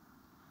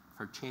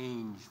for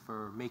change,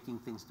 for making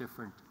things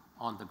different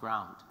on the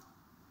ground.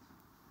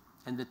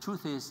 And the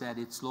truth is that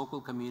it's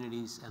local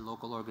communities and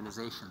local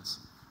organizations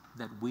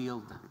that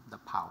wield the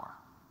power.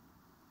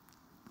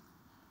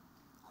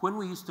 When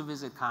we used to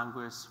visit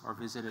Congress or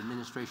visit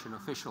administration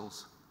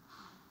officials,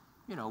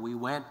 we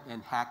went,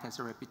 and HAC has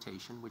a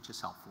reputation, which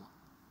is helpful.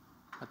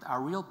 But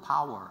our real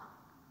power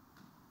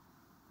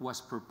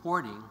was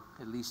purporting,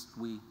 at least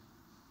we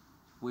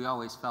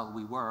always felt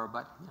we were,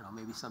 but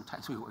maybe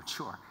sometimes we weren't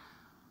sure,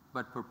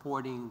 but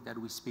purporting that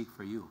we speak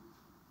for you.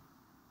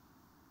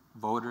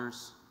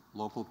 Voters,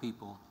 local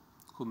people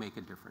who make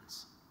a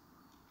difference.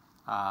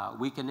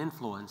 We can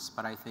influence,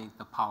 but I think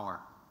the power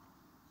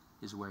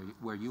is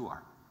where you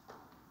are.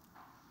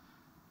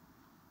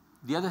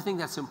 The other thing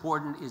that's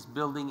important is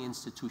building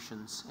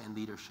institutions and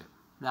leadership.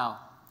 Now,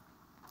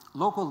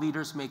 local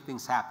leaders make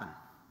things happen,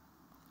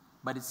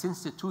 but it's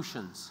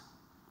institutions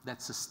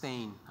that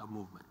sustain a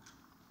movement.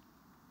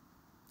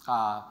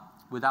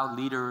 Without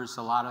leaders,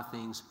 a lot of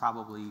things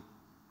probably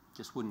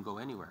just wouldn't go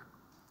anywhere.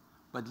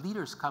 But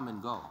leaders come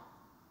and go.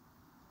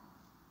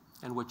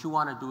 And what you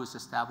want to do is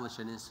establish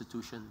an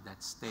institution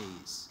that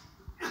stays,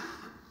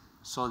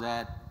 so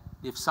that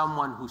if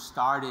someone who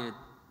started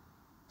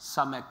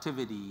some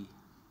activity,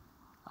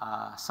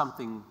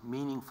 something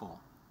meaningful,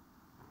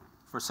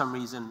 for some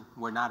reason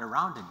we're not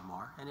around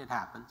anymore, and it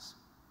happens,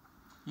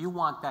 you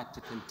want that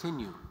to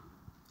continue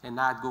and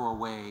not go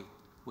away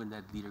when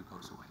that leader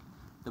goes away.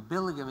 The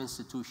building of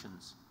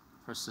institutions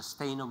for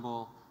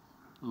sustainable,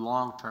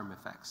 long-term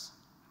effects,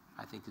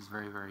 I think, is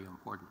very, very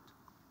important.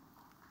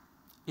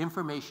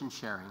 Information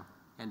sharing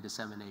and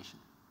dissemination.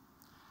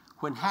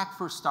 When HAC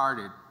first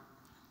started,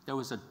 there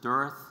was a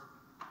dearth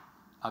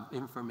of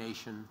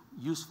information,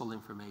 useful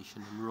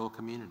information in rural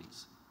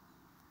communities.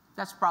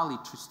 That's probably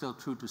still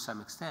true to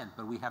some extent,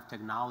 but we have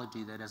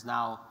technology that has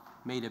now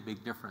made a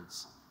big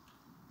difference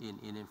in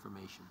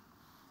information.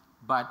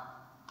 But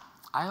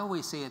I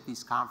always say at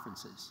these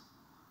conferences,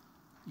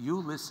 you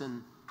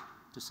listen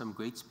to some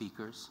great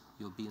speakers,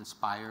 you'll be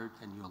inspired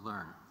and you'll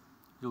learn.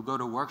 You'll go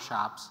to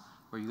workshops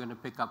where you're going to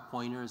pick up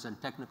pointers and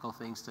technical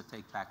things to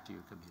take back to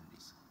your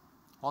communities.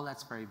 All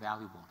that's very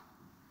valuable.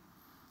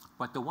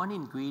 But the one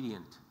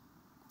ingredient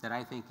that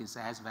I think is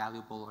as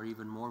valuable or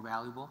even more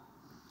valuable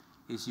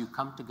is you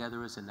come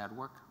together as a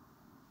network,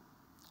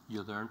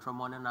 you learn from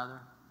one another,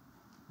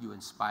 you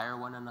inspire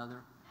one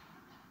another,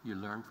 you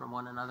learn from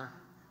one another.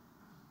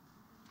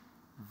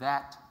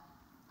 That,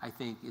 I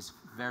think, is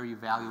a very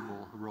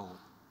valuable role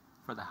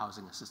for the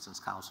Housing Assistance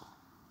Council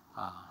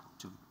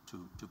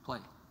to play.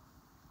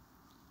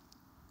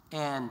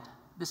 And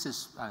this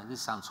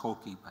sounds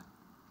hokey, but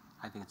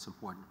I think it's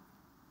important.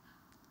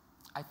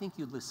 I think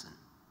you listen.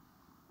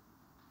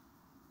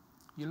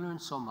 You learn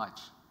so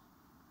much.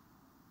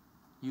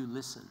 You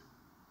listen.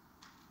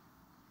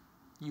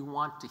 You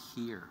want to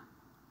hear.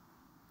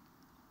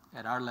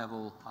 At our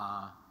level,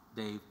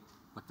 Dave,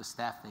 what the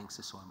staff thinks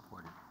is so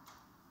important.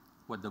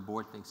 What the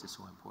board thinks is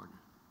so important.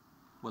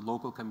 What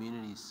local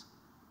communities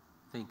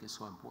think is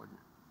so important.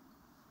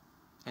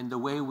 And the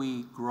way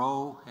we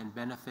grow and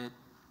benefit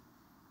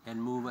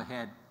and move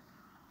ahead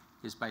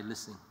is by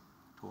listening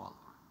to all of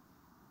them.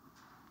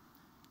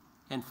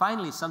 And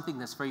finally, something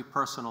that's very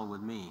personal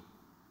with me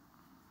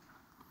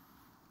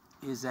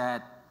is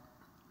that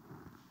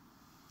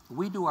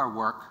We do our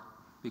work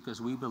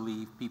because we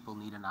believe people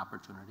need an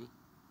opportunity.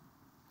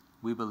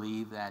 We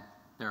believe that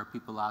there are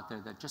people out there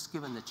that just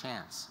given the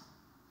chance,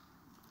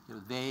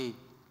 they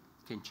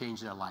can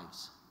change their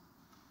lives.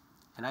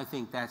 And I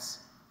think that's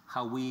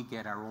how we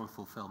get our own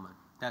fulfillment.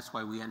 That's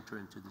why we enter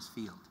into this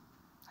field.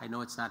 I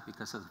know it's not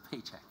because of the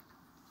paycheck.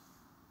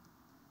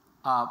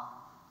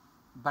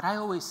 But I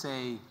always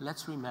say,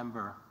 let's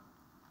remember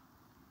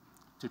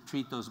to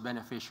treat those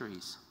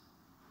beneficiaries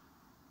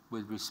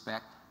with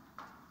respect.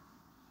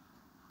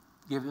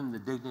 Give them the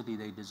dignity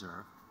they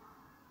deserve.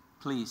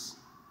 Please,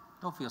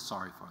 don't feel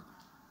sorry for them.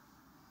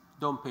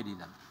 Don't pity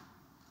them.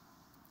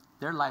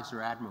 Their lives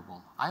are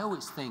admirable. I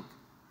always think,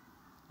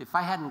 if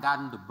I hadn't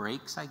gotten the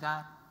breaks I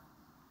got,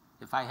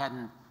 if I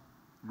hadn't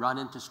run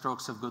into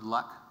strokes of good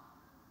luck,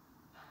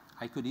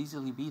 I could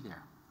easily be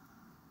there.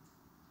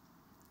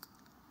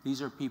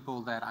 These are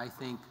people that I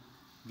think,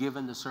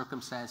 given the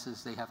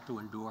circumstances they have to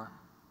endure,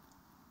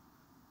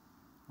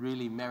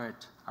 really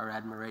merit our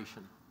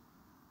admiration,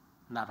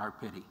 not our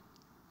pity.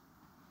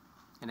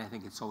 And I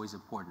think it's always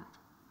important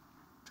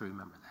to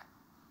remember that.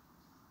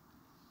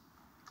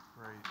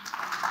 Great.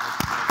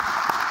 That's great.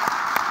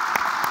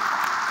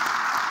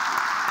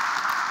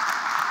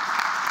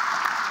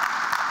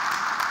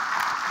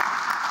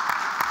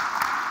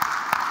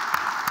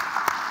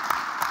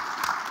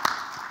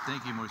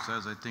 Thank you,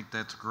 Moises. I think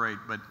that's great.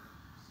 But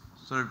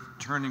sort of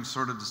turning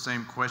sort of the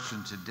same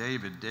question to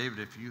David. David,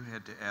 if you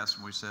had to ask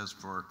Moises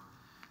for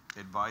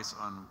advice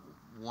on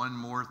one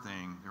more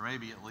thing, there may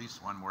be at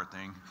least one more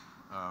thing,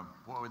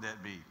 what would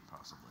that be,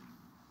 possibly?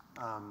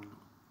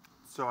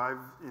 So I've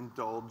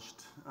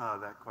indulged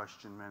that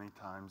question many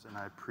times, and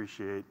I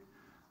appreciate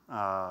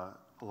a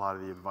lot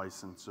of the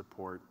advice and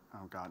support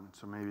I've gotten.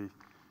 So maybe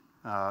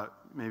I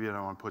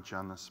don't want to put you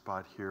on the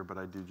spot here, but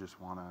I do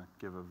just want to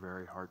give a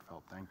very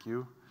heartfelt thank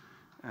you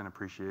and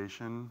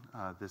appreciation.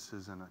 This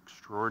is an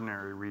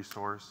extraordinary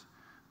resource.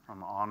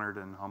 I'm honored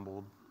and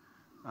humbled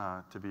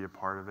to be a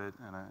part of it,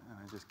 and I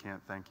just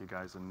can't thank you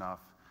guys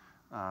enough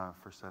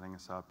for setting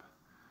us up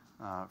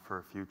for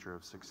a future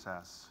of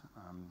success.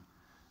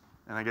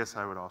 And I guess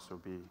I would also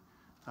be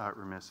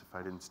remiss if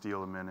I didn't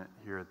steal a minute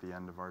here at the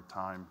end of our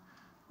time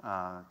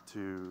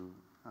to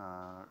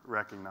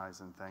recognize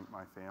and thank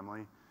my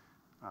family.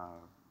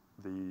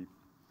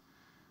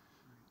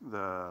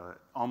 The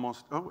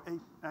almost,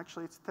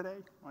 actually it's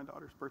today, my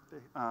daughter's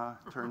birthday,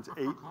 turns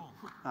 8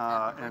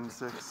 and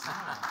 6,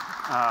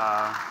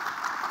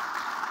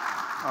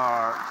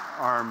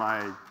 are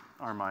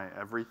my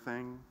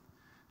everything,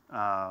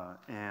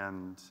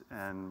 and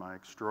my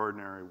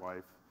extraordinary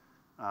wife,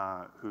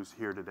 who's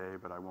here today,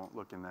 but I won't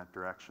look in that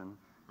direction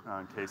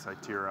in case I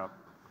tear up,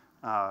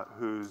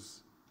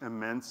 whose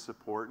immense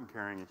support in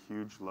carrying a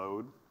huge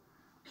load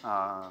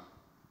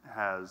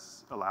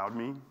has allowed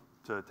me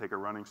to take a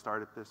running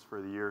start at this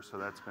for the year, so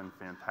that's been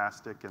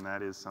fantastic, and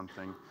that is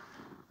something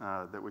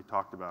that we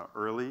talked about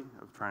early,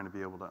 of trying to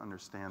be able to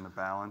understand the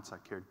balance. I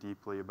care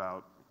deeply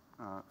about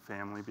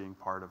family being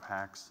part of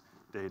HAC's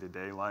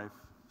day-to-day life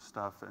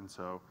stuff, and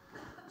so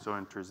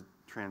in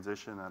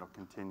transition, that'll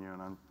continue,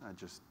 and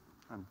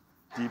I'm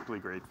deeply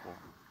grateful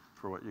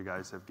for what you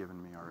guys have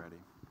given me already.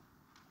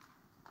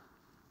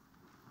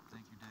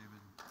 Thank you, David.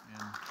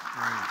 And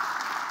great.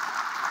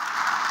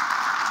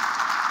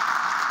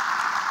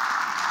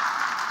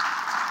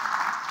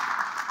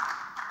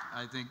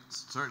 I think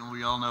certainly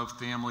we all know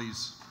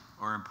families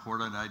are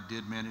important. I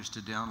did manage to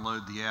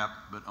download the app,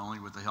 but only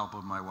with the help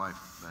of my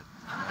wife. But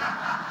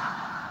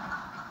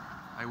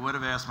I would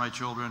have asked my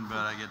children, but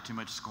I get too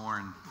much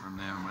scorn from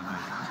them when I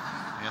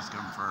ask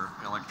them for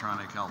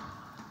electronic help.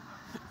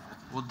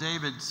 Well,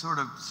 David, sort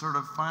of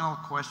final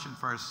question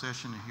for our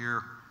session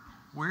here.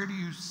 Where do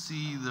you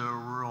see the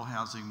rural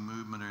housing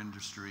movement or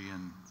industry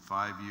in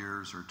 5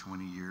 years or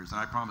 20 years? And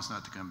I promise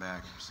not to come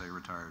back, say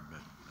retired,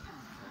 but.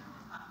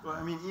 Well,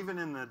 I mean, even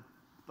in the,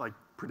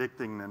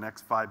 predicting the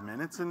next 5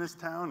 minutes in this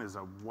town is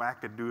a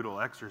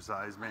wackadoodle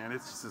exercise, man.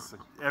 It's just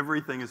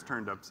everything is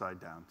turned upside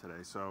down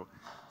today. So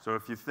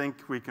if you think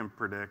we can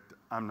predict,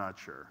 I'm not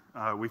sure.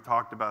 We've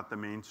talked about the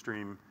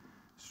mainstream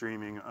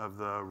streaming of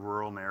the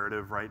rural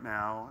narrative right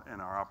now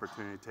and our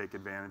opportunity to take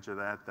advantage of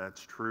that.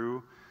 That's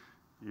true.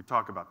 You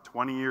talk about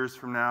 20 years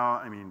from now,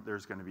 I mean,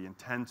 there's going to be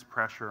intense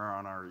pressure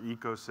on our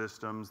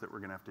ecosystems that we're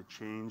going to have to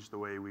change the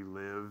way we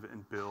live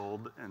and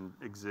build and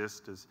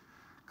exist as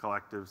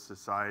collective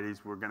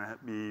societies. We're going to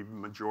be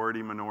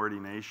majority-minority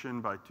nation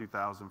by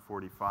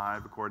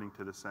 2045, according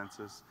to the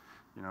census.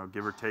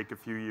 Give or take a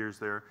few years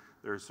there.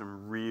 There's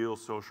some real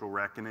social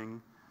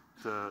reckoning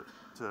to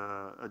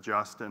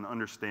adjust and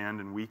understand,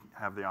 and we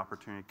have the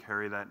opportunity to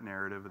carry that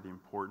narrative of the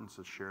importance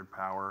of shared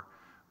power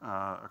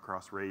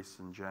across race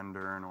and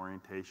gender and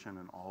orientation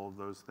and all of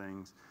those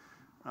things.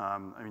 I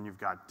mean, you've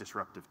got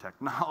disruptive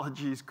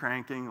technologies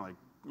cranking, like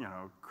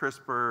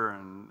CRISPR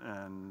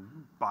and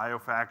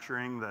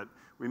biofacturing that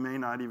we may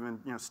not even,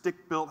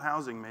 stick-built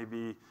housing may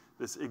be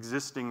this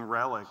existing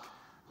relic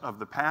of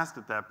the past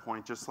at that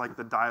point, just like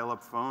the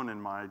dial-up phone in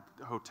my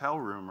hotel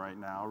room right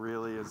now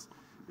really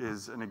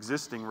is an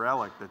existing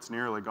relic that's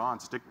nearly gone.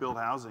 Stick-built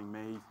housing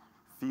may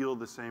feel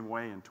the same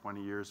way in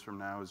 20 years from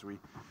now as we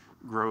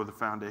grow the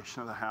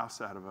foundation of the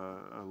house out of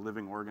a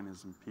living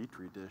organism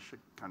petri dish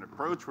kind of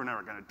approach. We're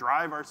never going to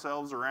drive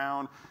ourselves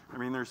around. I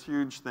mean, there's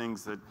huge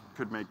things that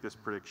could make this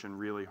prediction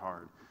really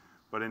hard.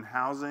 But in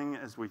housing,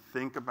 as we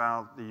think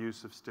about the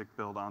use of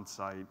stick-built on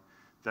site,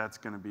 that's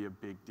going to be a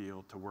big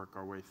deal to work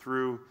our way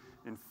through.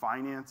 In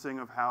financing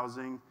of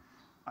housing,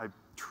 I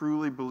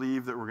truly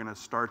believe that we're going to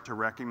start to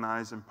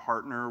recognize and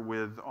partner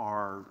with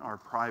our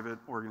private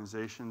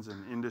organizations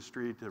and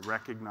industry to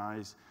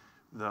recognize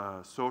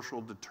the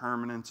social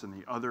determinants and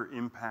the other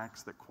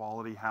impacts that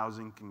quality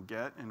housing can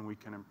get, and we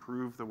can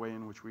improve the way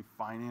in which we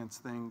finance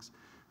things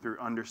through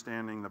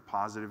understanding the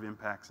positive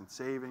impacts and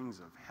savings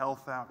of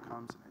health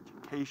outcomes and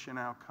education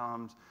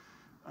outcomes.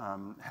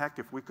 Heck,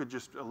 if we could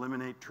just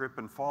eliminate trip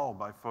and fall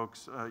by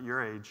folks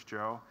your age,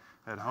 Joe,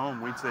 at home,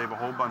 we'd save a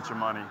whole bunch of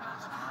money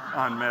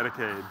on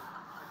Medicaid.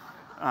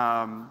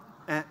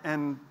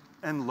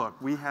 And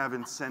look, we have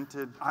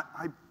incented,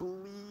 I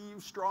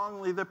believe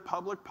strongly that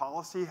public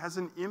policy has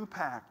an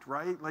impact,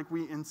 right? Like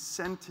we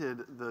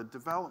incented the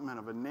development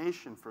of a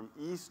nation from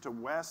east to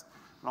west,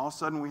 and all of a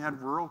sudden we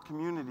had rural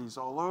communities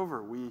all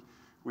over. We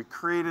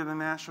created a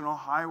National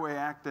Highway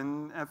Act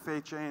and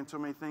FHA and so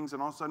many things,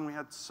 and all of a sudden we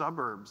had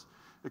suburbs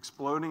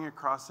exploding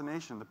across the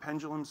nation. The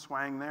pendulum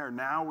swang there.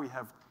 Now we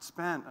have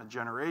spent a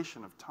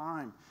generation of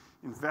time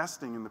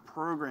investing in the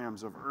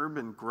programs of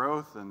urban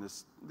growth and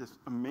this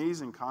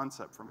amazing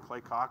concept from Clay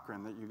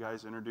Cochran that you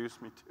guys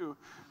introduced me to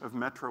of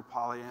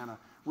Metropolitana.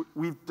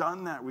 We've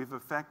done that. We've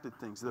affected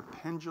things. The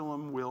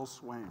pendulum will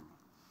swing.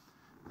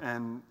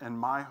 And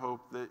my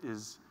hope that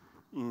is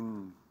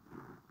in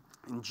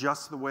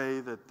just the way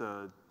that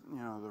the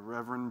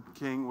Reverend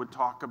King would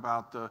talk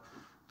about the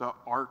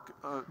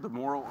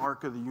moral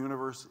arc of the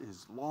universe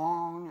is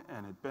long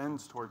and it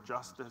bends toward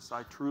justice.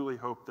 I truly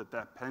hope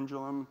that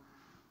pendulum,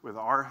 with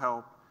our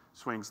help,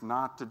 swings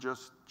not to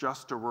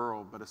just a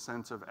rural, but a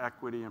sense of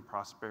equity and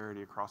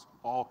prosperity across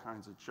all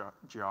kinds of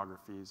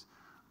geographies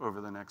over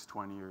the next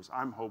 20 years.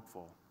 I'm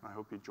hopeful. I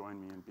hope you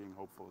join me in being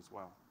hopeful as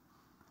well.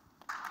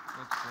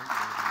 That's great.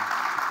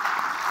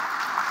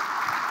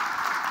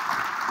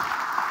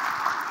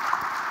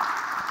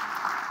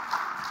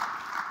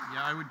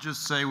 Yeah, I would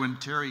just say when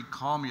Terry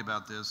called me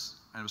about this,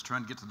 I was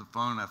trying to get to the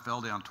phone and I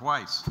fell down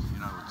twice. You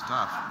know, it's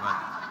tough.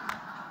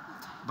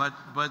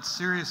 But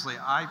seriously,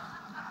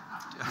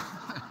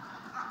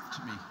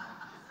 to me,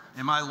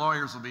 and my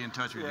lawyers will be in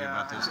touch with you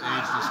about this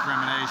age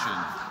discrimination.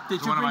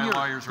 Did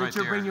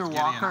you bring your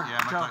walker? Yeah,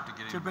 I'm talking to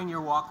Gideon. Did you bring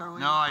your walker with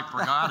you? No, I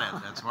forgot it.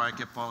 That's why I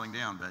kept falling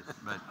down.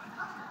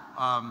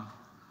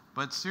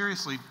 But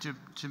seriously,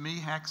 to me,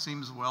 HAC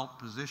seems well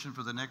positioned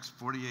for the next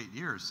 48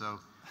 years. So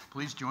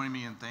please join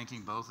me in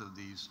thanking both of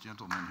these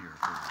gentlemen here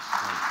for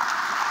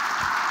this.